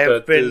believe it. I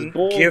have been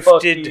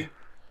gifted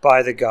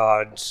by the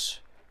gods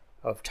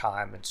of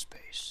time and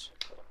space.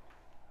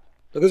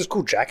 Look at this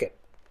cool jacket.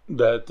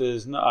 That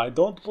is not. I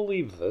don't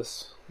believe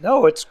this.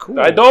 No, it's cool.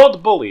 I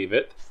don't believe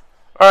it.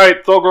 All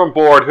right, Thulgrim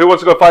board. Who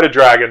wants to go fight a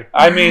dragon?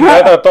 I mean,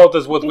 I thought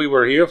that's what we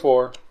were here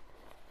for.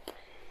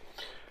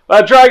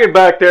 That dragon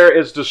back there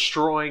is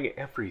destroying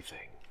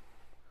everything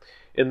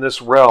in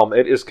this realm.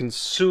 It is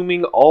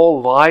consuming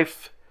all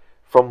life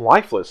from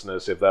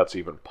lifelessness, if that's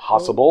even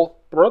possible.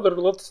 Brother,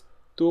 let's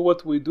do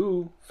what we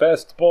do.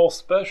 Fastball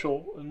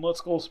special, and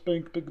let's go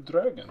spank Big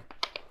Dragon.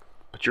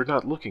 But you're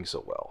not looking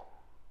so well.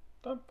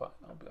 I'm fine.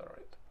 I'll be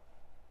alright.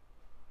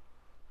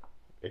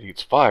 It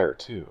eats fire,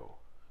 too.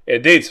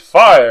 It needs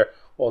fire.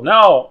 Well,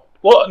 no,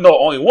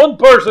 only one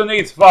person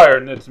needs fire,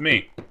 and it's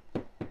me.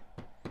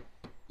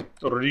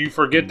 Or are you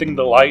forgetting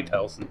the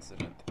lighthouse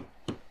incident?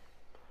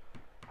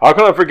 How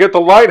can I forget the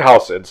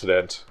lighthouse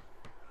incident?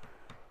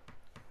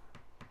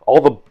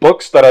 All the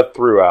books that I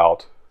threw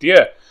out.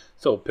 Yeah,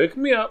 so pick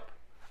me up.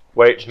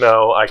 Wait,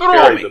 no, I Throw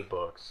carried me. the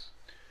books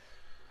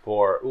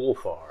for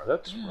Ulfar.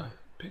 That's right.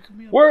 Pick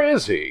me up. Where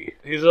is he?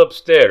 He's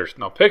upstairs.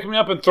 Now pick me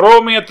up and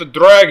throw me at the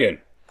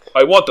dragon.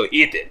 I want to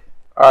hit it.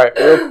 All right,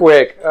 real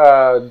quick.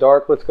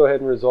 Dark, let's go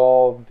ahead and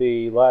resolve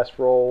the last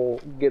roll,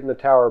 getting the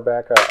tower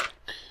back up.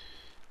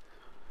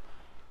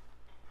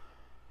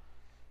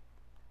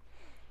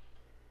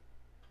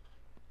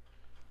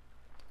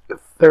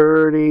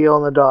 $30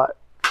 on the dot.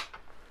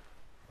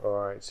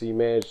 All right, so you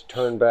managed to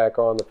turn back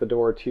on the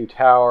Fedora 2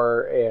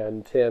 tower,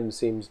 and Tim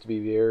seems to be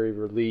very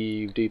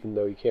relieved, even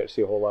though you can't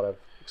see a whole lot of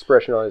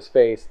expression on his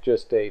face,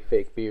 just a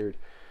fake beard.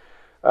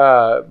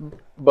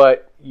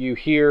 But you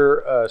hear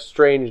a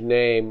strange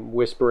name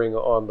whispering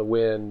on the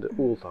wind,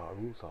 Ulthar,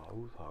 Ulthar,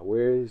 Ulthar,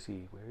 where is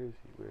he, where is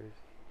he, where is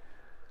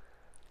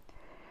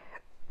he?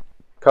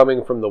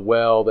 Coming from the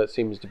well that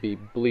seems to be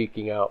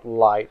bleaking out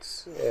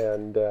lights,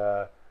 and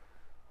of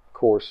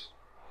course,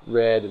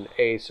 Red and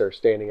Ace are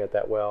standing at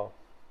that well.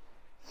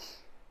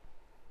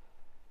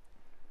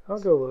 I'll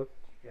go look.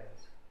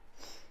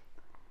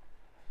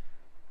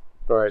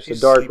 All right,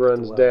 She's so Dark asleep at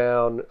the runs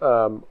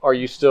down. Are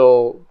you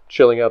still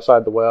chilling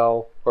outside the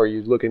well? Or are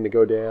you looking to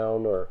go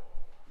down? Or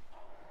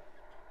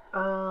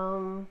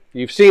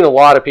you've seen a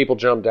lot of people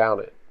jump down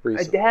it I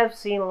recently. have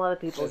seen a lot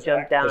of people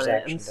jump down there's it.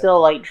 action I'm down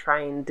still there. like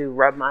trying to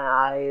rub my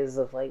eyes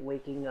of like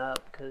waking up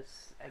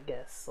because I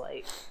guess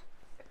like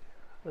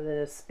within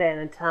a span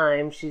of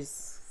time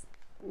she's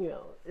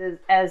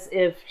as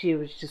if she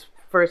was just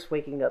first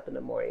waking up in the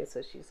morning,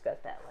 so she's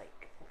got that like.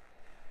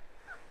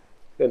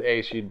 And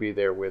Ace, you'd be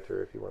there with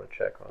her if you want to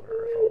check on her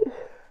at all.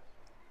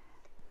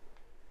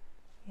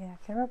 Yeah,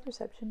 can I roll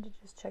perception to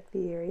just check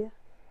the area?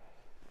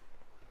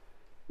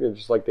 Yeah,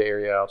 just like the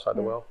area outside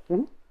the well.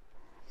 Mm-hmm.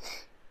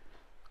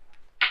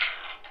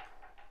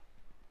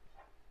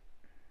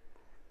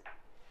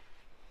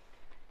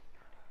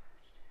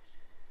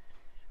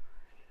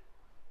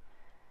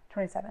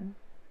 27.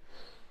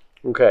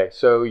 Okay,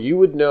 so you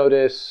would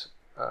notice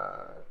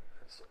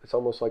it's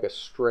almost like a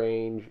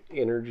strange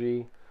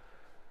energy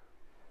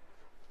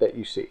that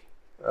you see.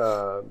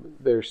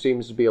 There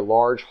seems to be a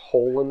large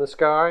hole in the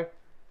sky,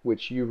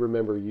 which you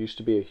remember used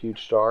to be a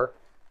huge star.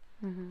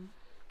 Mm-hmm.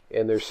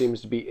 And there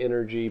seems to be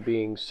energy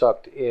being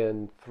sucked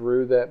in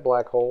through that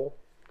black hole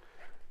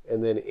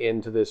and then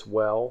into this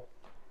well.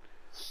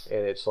 And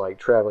it's like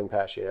traveling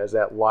past you. As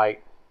that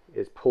light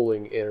is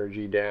pulling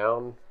energy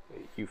down,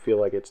 you feel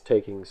like it's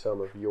taking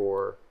some of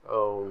your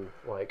own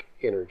like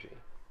energy.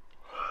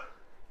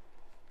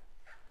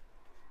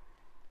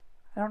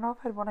 I don't know if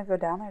I'd want to go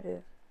down there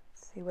to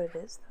see what it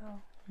is,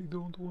 though. I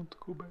don't want to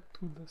go back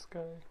to the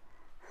sky.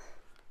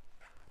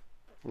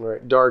 All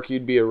right, Dark,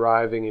 you'd be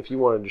arriving if you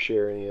wanted to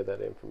share any of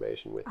that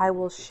information with him. I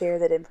will share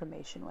that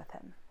information with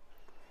him.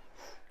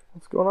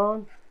 What's going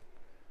on?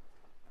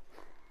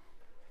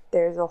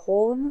 There's a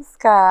hole in the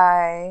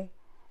sky,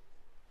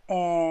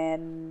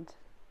 and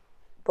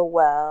the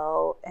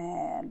well,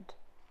 and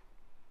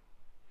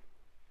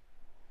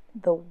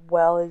the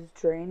well is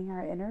draining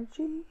our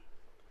energy.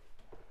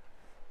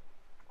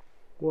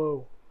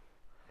 Whoa.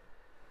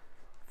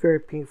 Very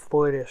Pink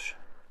Floyd-ish.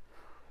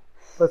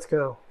 Let's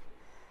go.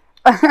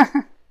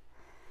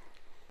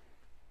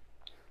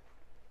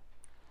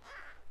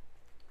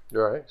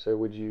 All right, so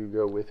would you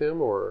go with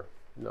him or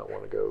not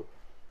want to go?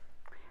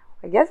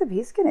 I guess if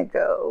he's gonna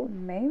go,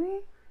 maybe.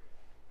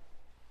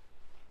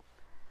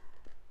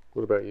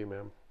 What about you,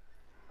 ma'am?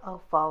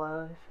 I'll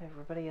follow if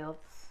everybody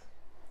else.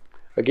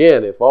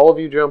 Again, if all of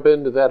you jump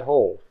into that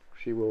hole,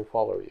 she will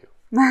follow you.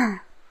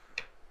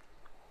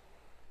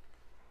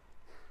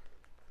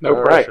 No All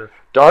right. pressure.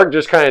 Dark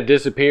just kind of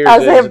disappears I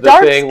was like, into if the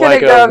Dark's thing gonna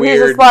like go, a he's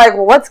weird just like,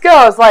 well, let's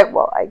go. It's like,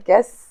 well, I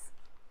guess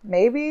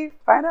maybe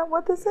find out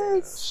what this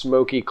is.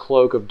 smoky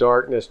cloak of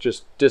darkness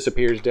just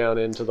disappears down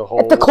into the hole.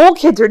 If the cool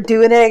kids are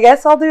doing it, I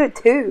guess I'll do it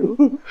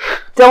too.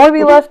 Don't want to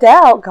be left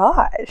out.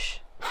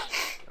 Gosh.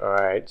 All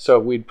right, so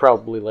we'd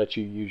probably let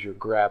you use your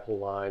grapple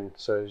line,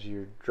 so as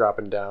you're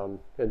dropping down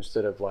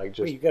instead of like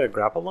just Wait, you got a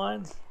grapple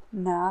line?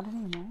 Not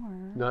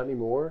anymore. not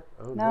anymore.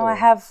 Oh, No, I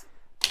have.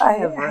 I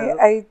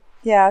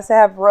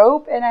have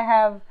rope and I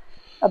have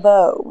a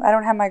bow. I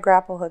don't have my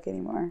grapple hook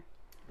anymore.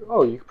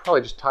 Oh, you could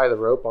probably just tie the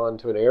rope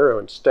onto an arrow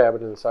and stab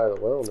it in the side of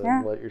the well and then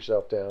Yeah. let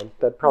yourself down.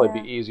 That'd probably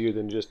Yeah. be easier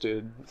than just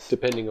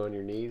depending on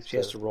your knees. She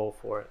has to roll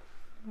for it.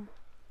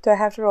 Do I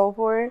have to roll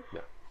for it?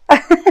 No.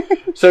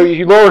 So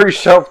you lower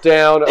yourself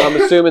down. I'm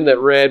assuming that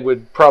Red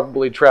would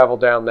probably travel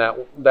down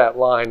that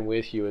line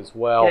with you as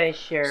well. Can I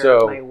share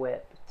so- my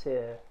whip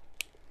to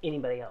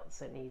anybody else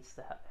that needs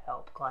to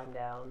help climb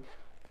down?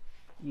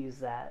 Use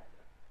that.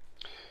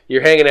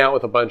 You're hanging out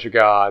with a bunch of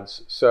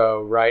gods,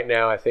 so right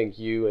now I think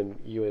you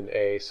and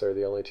Ace are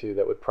the only two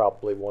that would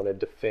probably want to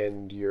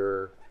defend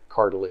your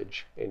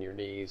cartilage in your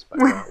knees by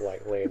not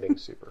like landing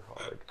super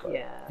hard. But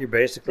Yeah. You're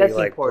basically That's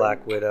like important.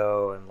 Black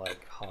Widow and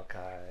like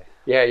Hawkeye.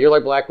 yeah, you're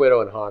like Black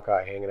Widow and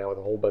Hawkeye hanging out with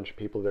a whole bunch of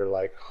people that are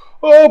like,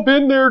 oh,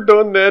 been there,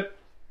 done that,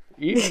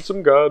 eating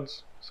some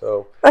gods.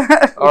 So,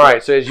 all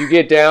right. So as you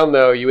get down,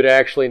 though, you would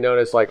actually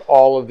notice like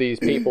all of these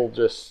people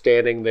just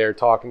standing there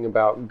talking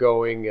about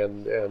going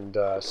and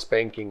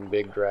spanking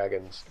big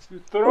dragons. If you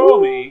throw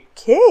me,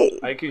 Okay.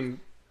 I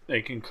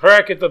can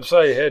crack it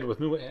upside the head with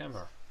new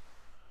hammer.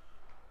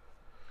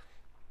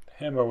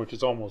 Hammer, which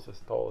is almost as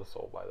tall as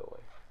Soul, by the way.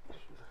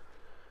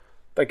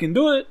 If I can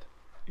do it,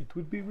 it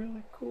would be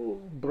really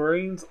cool.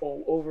 Brains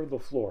all over the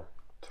floor.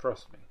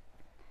 Trust me.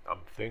 I'm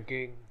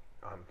thinking.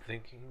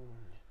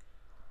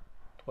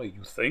 Wait,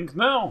 you think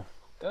now?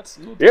 That's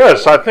new.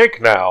 Yes, I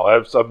think now.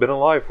 I've been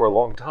alive for a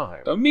long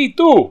time. Me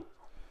too.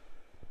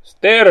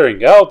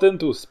 Staring out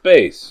into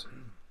space.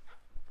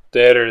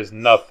 There is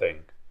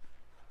nothing.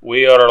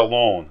 We are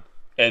alone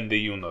in the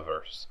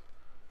universe.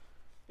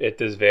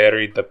 It is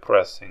very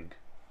depressing.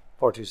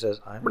 Fortu says,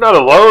 I'm We're not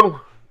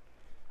alone.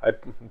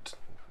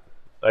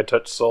 I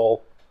touch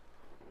Soul.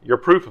 You're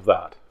proof of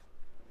that.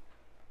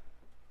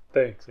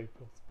 Thanks, I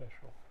feel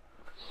special.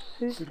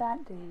 Who's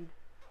that dude?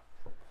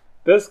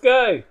 This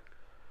guy.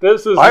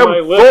 This is I am my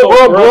little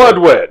Fulgrim brother.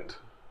 Bloodwind,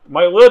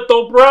 My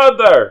little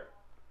brother.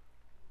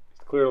 He's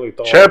clearly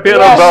tall. champion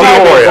Yeah, of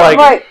yeah, Valdoria. like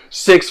Right.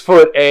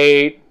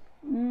 6'8",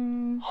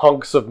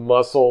 hunks of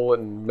muscle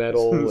and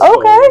metal.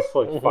 Okay. He's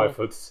like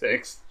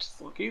 5'6".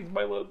 Just look, he's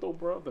my little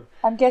brother.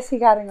 I'm guessing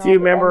he got Do you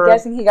remember? I'm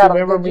guessing he got do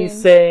you remember all the me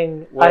genes.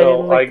 saying I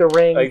didn't lick the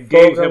ring? I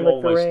gave Fulgrim him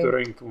all licked the my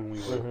ring? strength when we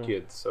were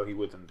kids, so he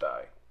wouldn't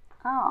die.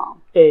 Oh.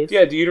 Ace.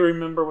 Yeah, do you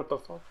remember what the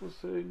fuck was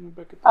saying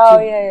back at the Oh,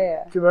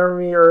 yeah. Do you remember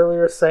me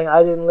earlier saying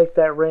I didn't lick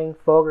that ring?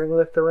 Fulgrim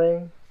licked the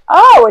ring.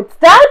 Oh, it's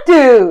that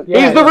dude.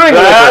 Yeah. He's the ring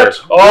That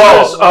licker.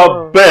 was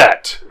a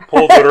bet,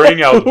 Pull the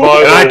ring out, by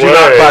and the I do way.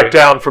 not back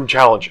down from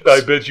challenges.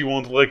 I bet you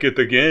won't lick it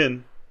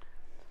again.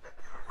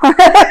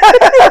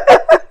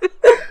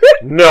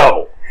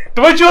 No,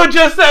 But you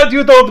just said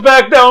you don't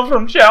back down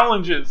from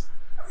challenges.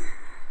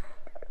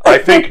 I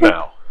think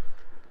now.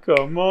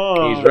 Come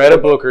on. He's read a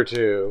book or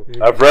two.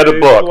 I've read a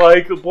It's book.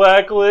 like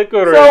black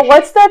licorice. So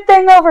what's that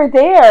thing over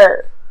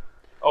there?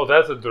 Oh,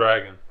 that's a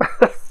dragon.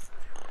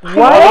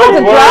 What is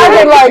a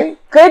dragon?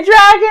 Like good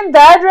dragon,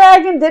 bad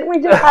dragon? Didn't we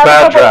just have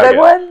Bad a couple dragon. good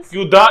ones?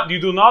 You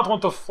do not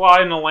want to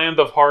fly in the land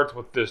of hearts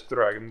with this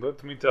dragon.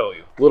 Let me tell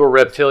you. Little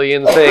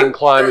reptilian thing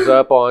climbs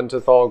up onto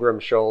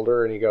Thulgrim's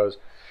shoulder and he goes,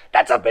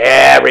 "That's a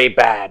very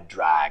bad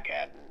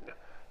dragon.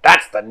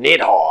 That's the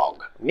Nidhogg.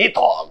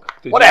 Nidhogg.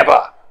 Did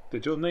Whatever."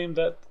 Did you name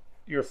that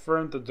your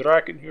friend the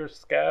dragon here,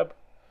 Scab?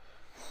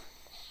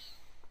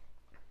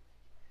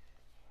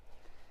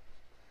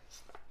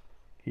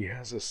 He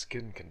has a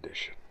skin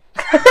condition.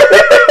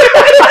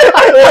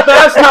 Well,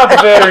 that's not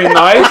very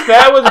nice.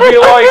 That would be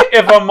like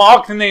if a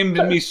mock named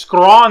me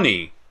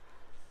Scrawny.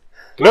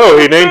 No,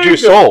 he named you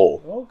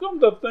Soul. Well, come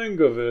to think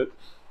of it,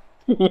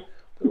 there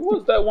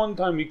was that one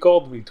time he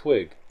called me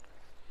Twig.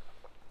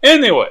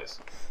 Anyways,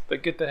 to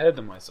get ahead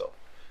of myself.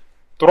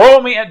 Throw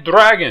me at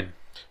dragon.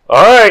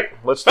 All right,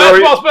 let's throw Fastball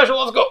you. special,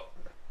 let's go.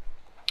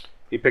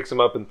 He picks him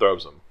up and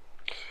throws him.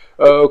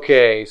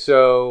 Okay,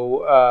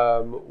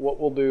 so what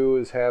we'll do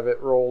is have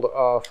it rolled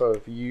off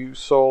of you,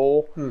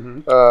 Soul.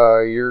 Mm-hmm.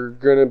 You're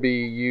going to be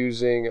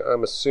using,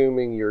 I'm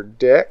assuming, your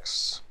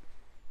dex.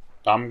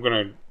 I'm going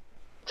to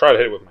try to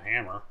hit it with my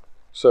hammer.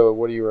 So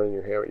what are you running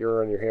your hammer? You're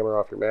running your hammer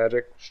off your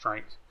magic?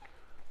 Strength.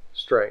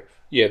 Strength.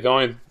 Yeah, the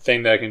only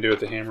thing that I can do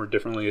with the hammer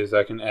differently is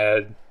I can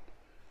add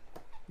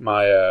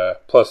my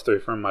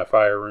 +3 from my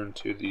fire rune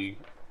to the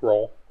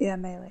roll. Yeah,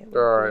 melee.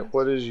 All right,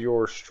 what is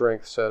your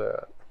strength set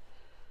at?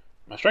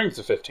 My strength's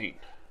a 15.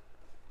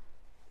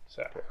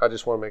 So I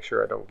just want to make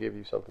sure I don't give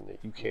you something that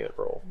you can't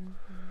roll.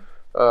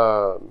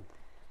 All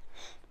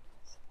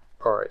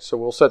right, so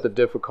we'll set the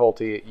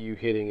difficulty at you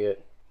hitting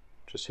it,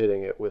 just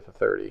hitting it with a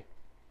 30.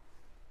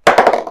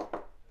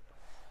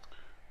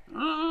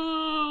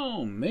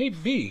 oh,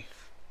 maybe.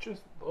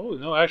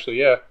 No, actually,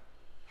 yeah.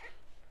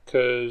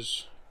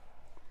 Because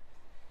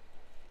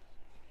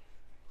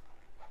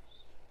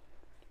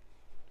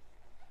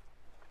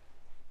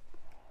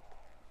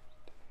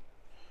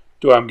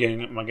am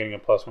I getting a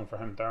 +1 for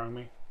him throwing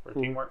me for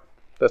teamwork?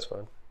 That's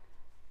fine.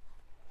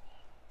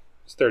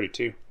 It's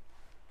 32.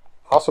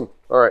 Awesome.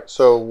 All right,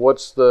 so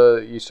what's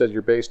the, you said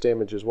your base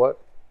damage is what?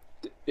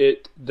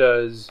 It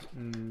does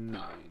 9.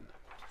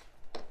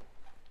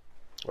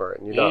 All right,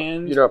 and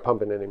And- you're not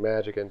pumping any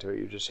magic into it,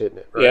 you're just hitting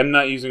it, right? Yeah, I'm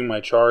not using my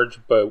charge,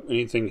 but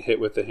anything hit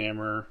with the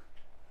hammer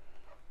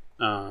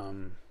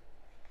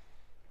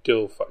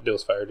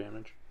deals fire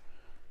damage.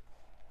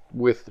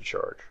 With the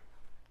charge.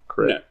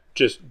 Correct.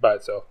 just by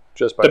itself.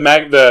 Just by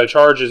The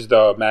charge is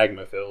the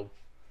magma filled.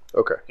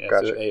 Okay, Yeah,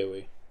 gotcha. it's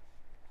AoE.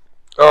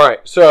 All right,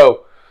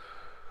 so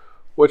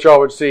what y'all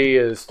would see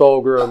is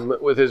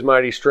Thulgrim, with his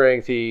mighty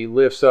strength, he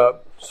lifts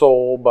up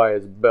Soul by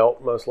his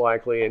belt, most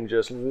likely, and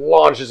just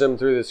launches him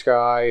through the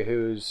sky,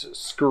 who's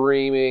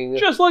screaming.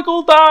 Just like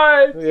old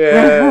Dive!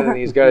 Yeah, and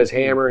he's got his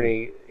hammer,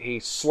 and he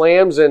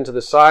slams into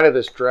the side of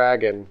this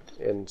dragon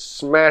and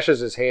smashes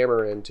his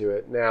hammer into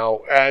it.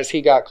 Now, as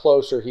he got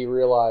closer, he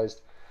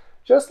realized,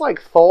 just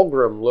like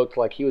Thulgrim looked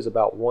like he was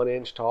about 1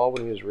 inch tall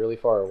when he was really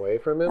far away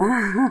from him,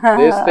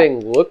 this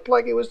thing looked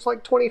like it was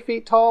like 20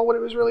 feet tall when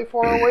it was really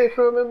far away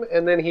from him,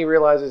 and then he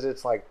realizes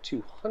it's like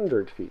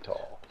 200 feet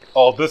tall.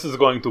 Oh, this is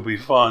going to be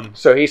fun.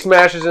 So he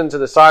smashes into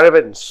the side of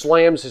it and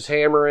slams his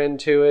hammer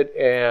into it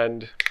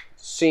and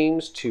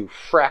seems to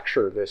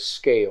fracture this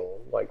scale,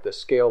 like the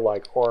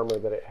scale-like armor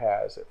that it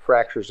has. It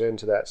fractures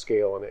into that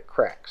scale and it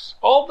cracks.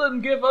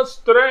 Alden, give us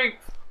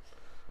strength.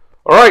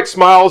 All right,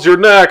 Smiles, you're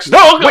next.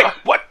 No, wait,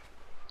 what?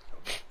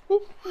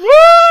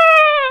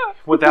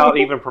 Without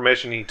even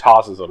permission, he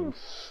tosses him.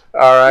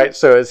 All right,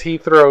 so as he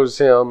throws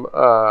him,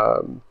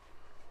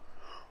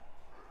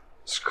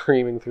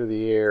 screaming through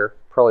the air,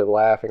 probably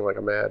laughing like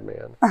a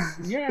madman.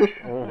 Yeah.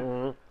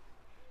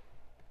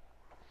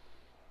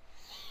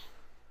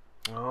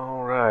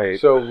 All right.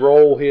 So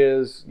roll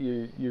his.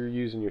 You're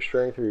using your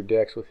strength or your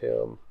dex with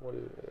him. What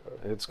is it?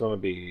 It's going to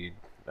be.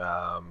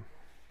 I'm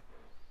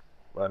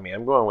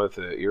going with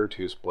the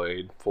Eartooth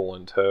blade, full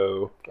in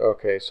tow.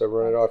 Okay, so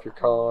run it off your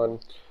con.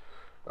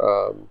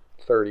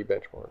 30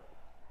 benchmark.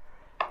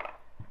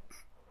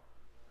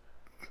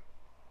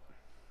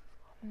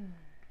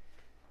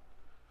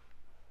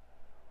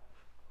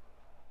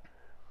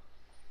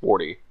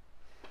 $40.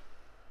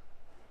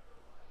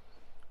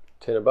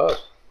 10 above.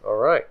 All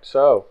right,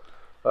 so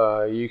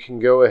you can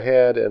go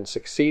ahead and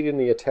succeed in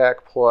the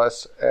attack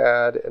plus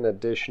add an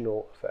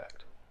additional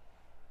effect.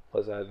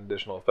 Plus add an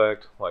additional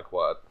effect? Like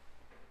what?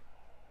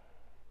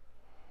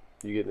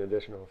 You get an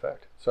additional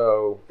effect.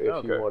 So if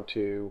Okay. you want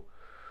to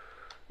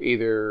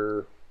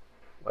either,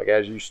 like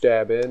as you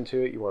stab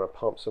into it, you want to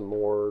pump some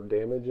more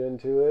damage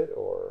into it,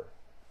 or...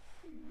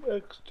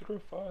 Extra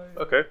 5.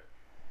 Okay.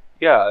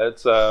 Yeah,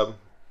 it's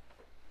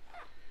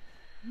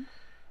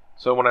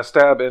so when I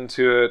stab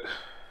into it,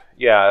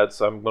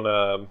 I'm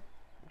gonna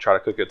try to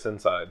cook its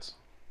insides.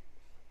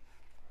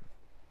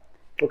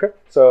 Okay.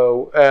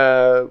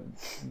 So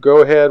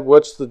go ahead.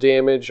 What's the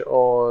damage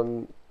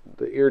on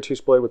the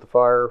Eartooth blade with the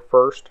fire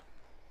first?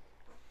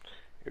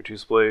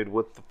 Eartooth blade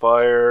with the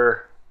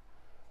fire.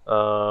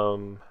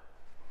 By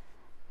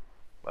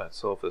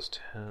itself is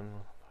 10.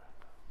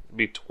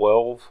 Be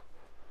 12.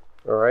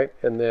 All right.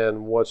 And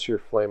then what's your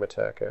flame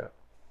attack at?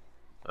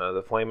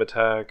 The flame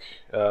attack,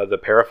 the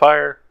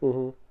Parafire.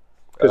 Mm-hmm.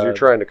 Because you're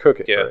trying to cook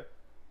it, Yeah. right?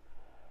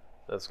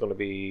 That's going to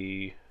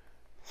be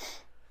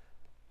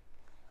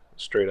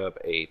straight up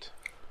 8.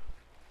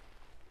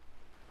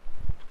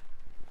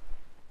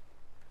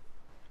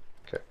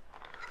 Okay.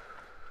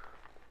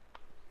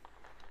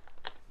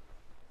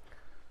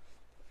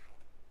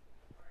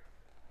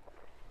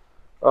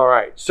 All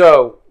right.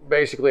 So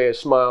basically, as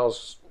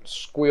Smiles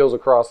squeals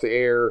across the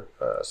air,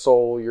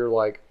 Soul, you're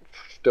like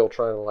still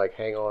trying to like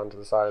hang on to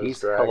the side of He's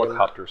this dragon.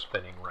 helicopter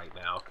spinning right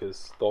now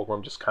because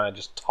Thulgrim just kind of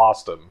just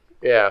tossed him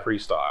Yeah.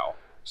 freestyle.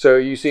 So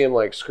you see him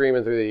like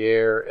screaming through the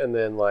air, and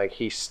then like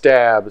he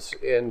stabs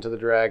into the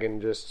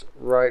dragon just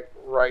right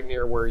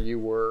near where you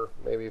were,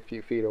 maybe a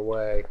few feet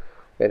away,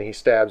 and he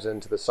stabs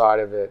into the side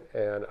of it,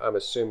 and I'm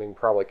assuming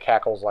probably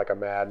cackles like a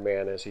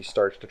madman as he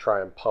starts to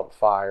try and pump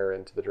fire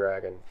into the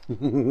dragon.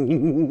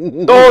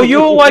 Oh,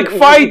 you like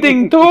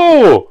fighting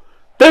too!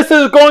 This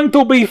is going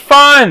to be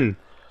fun!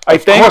 I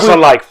think I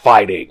like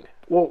fighting.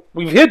 well,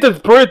 we've hit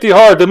it pretty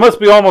hard. They must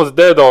be almost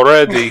dead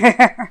already.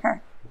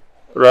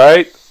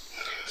 Right?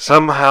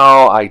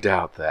 Somehow I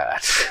doubt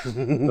that.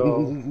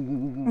 So,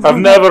 I've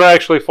never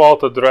actually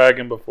fought a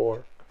dragon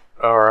before.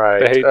 all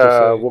right, I hate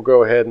to say. we'll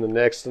go ahead and the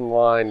next in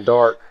line,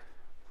 Dark.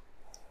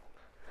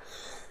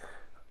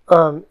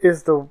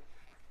 Is the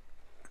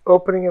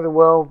opening of the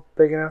well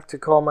big enough to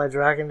call my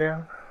dragon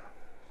down?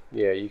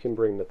 Yeah, you can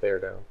bring the Thayer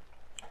down.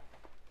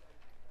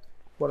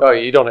 What Oh, am I-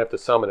 you don't have to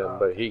summon him,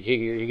 but he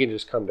can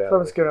just come down. So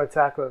I'm just going to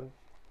attack him.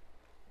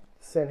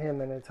 Send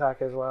him an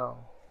attack as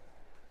well.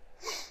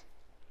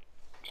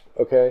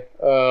 Okay.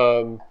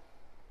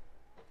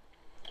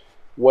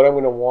 What I'm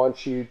going to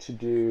want you to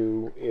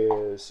do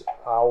is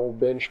I will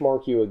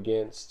benchmark you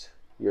against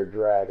your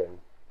dragon.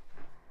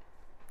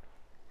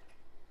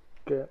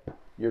 Good.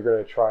 You're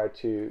going to try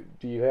to...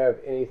 Do you have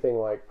anything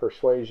like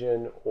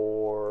persuasion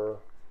or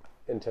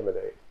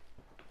intimidate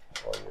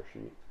on your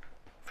sheet?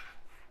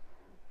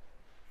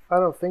 I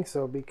don't think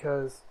so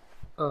because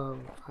I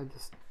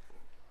just...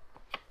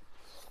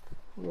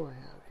 What do I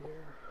have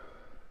here?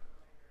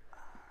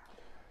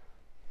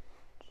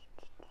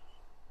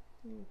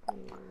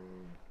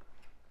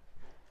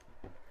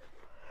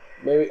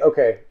 Maybe,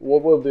 okay,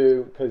 what we'll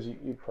do, because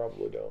you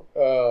probably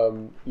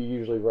don't, you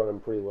usually run them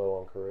pretty low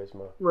on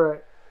charisma.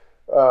 Right.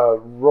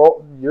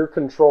 roll your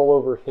control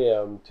over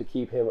him to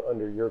keep him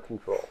under your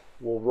control.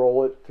 We'll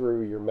roll it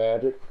through your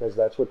magic because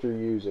that's what you're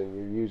using.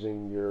 You're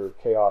using your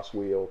chaos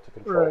wheel to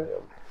control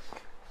him.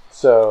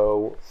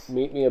 So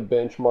meet me a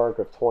benchmark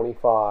of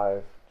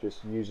 25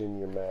 just using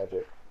your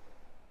magic.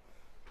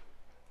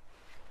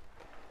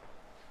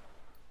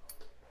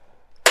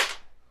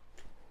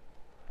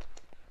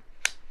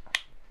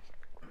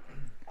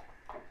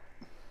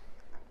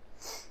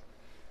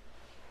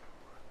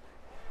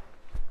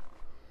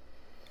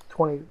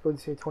 What did you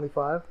say,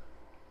 25?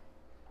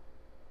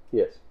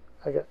 Yes.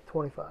 I got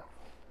 25.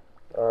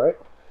 All right.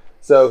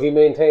 So he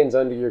maintains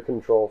under your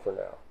control for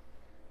now.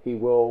 He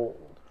will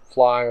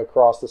fly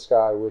across the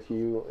sky with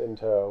you in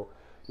tow.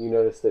 You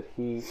notice that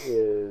he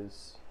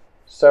is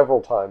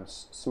several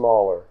times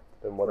smaller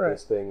than what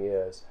this thing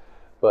is,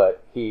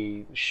 but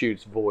he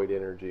shoots void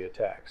energy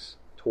attacks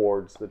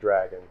towards the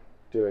dragon,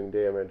 doing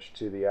damage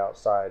to the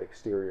outside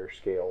exterior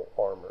scale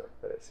armor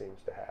that it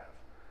seems to have.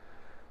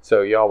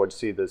 So y'all would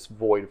see this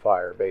void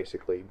fire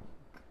basically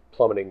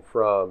plummeting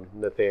from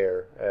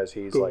Nether as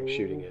he's like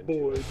shooting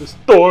into it. The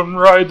Storm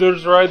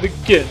Riders ride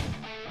again.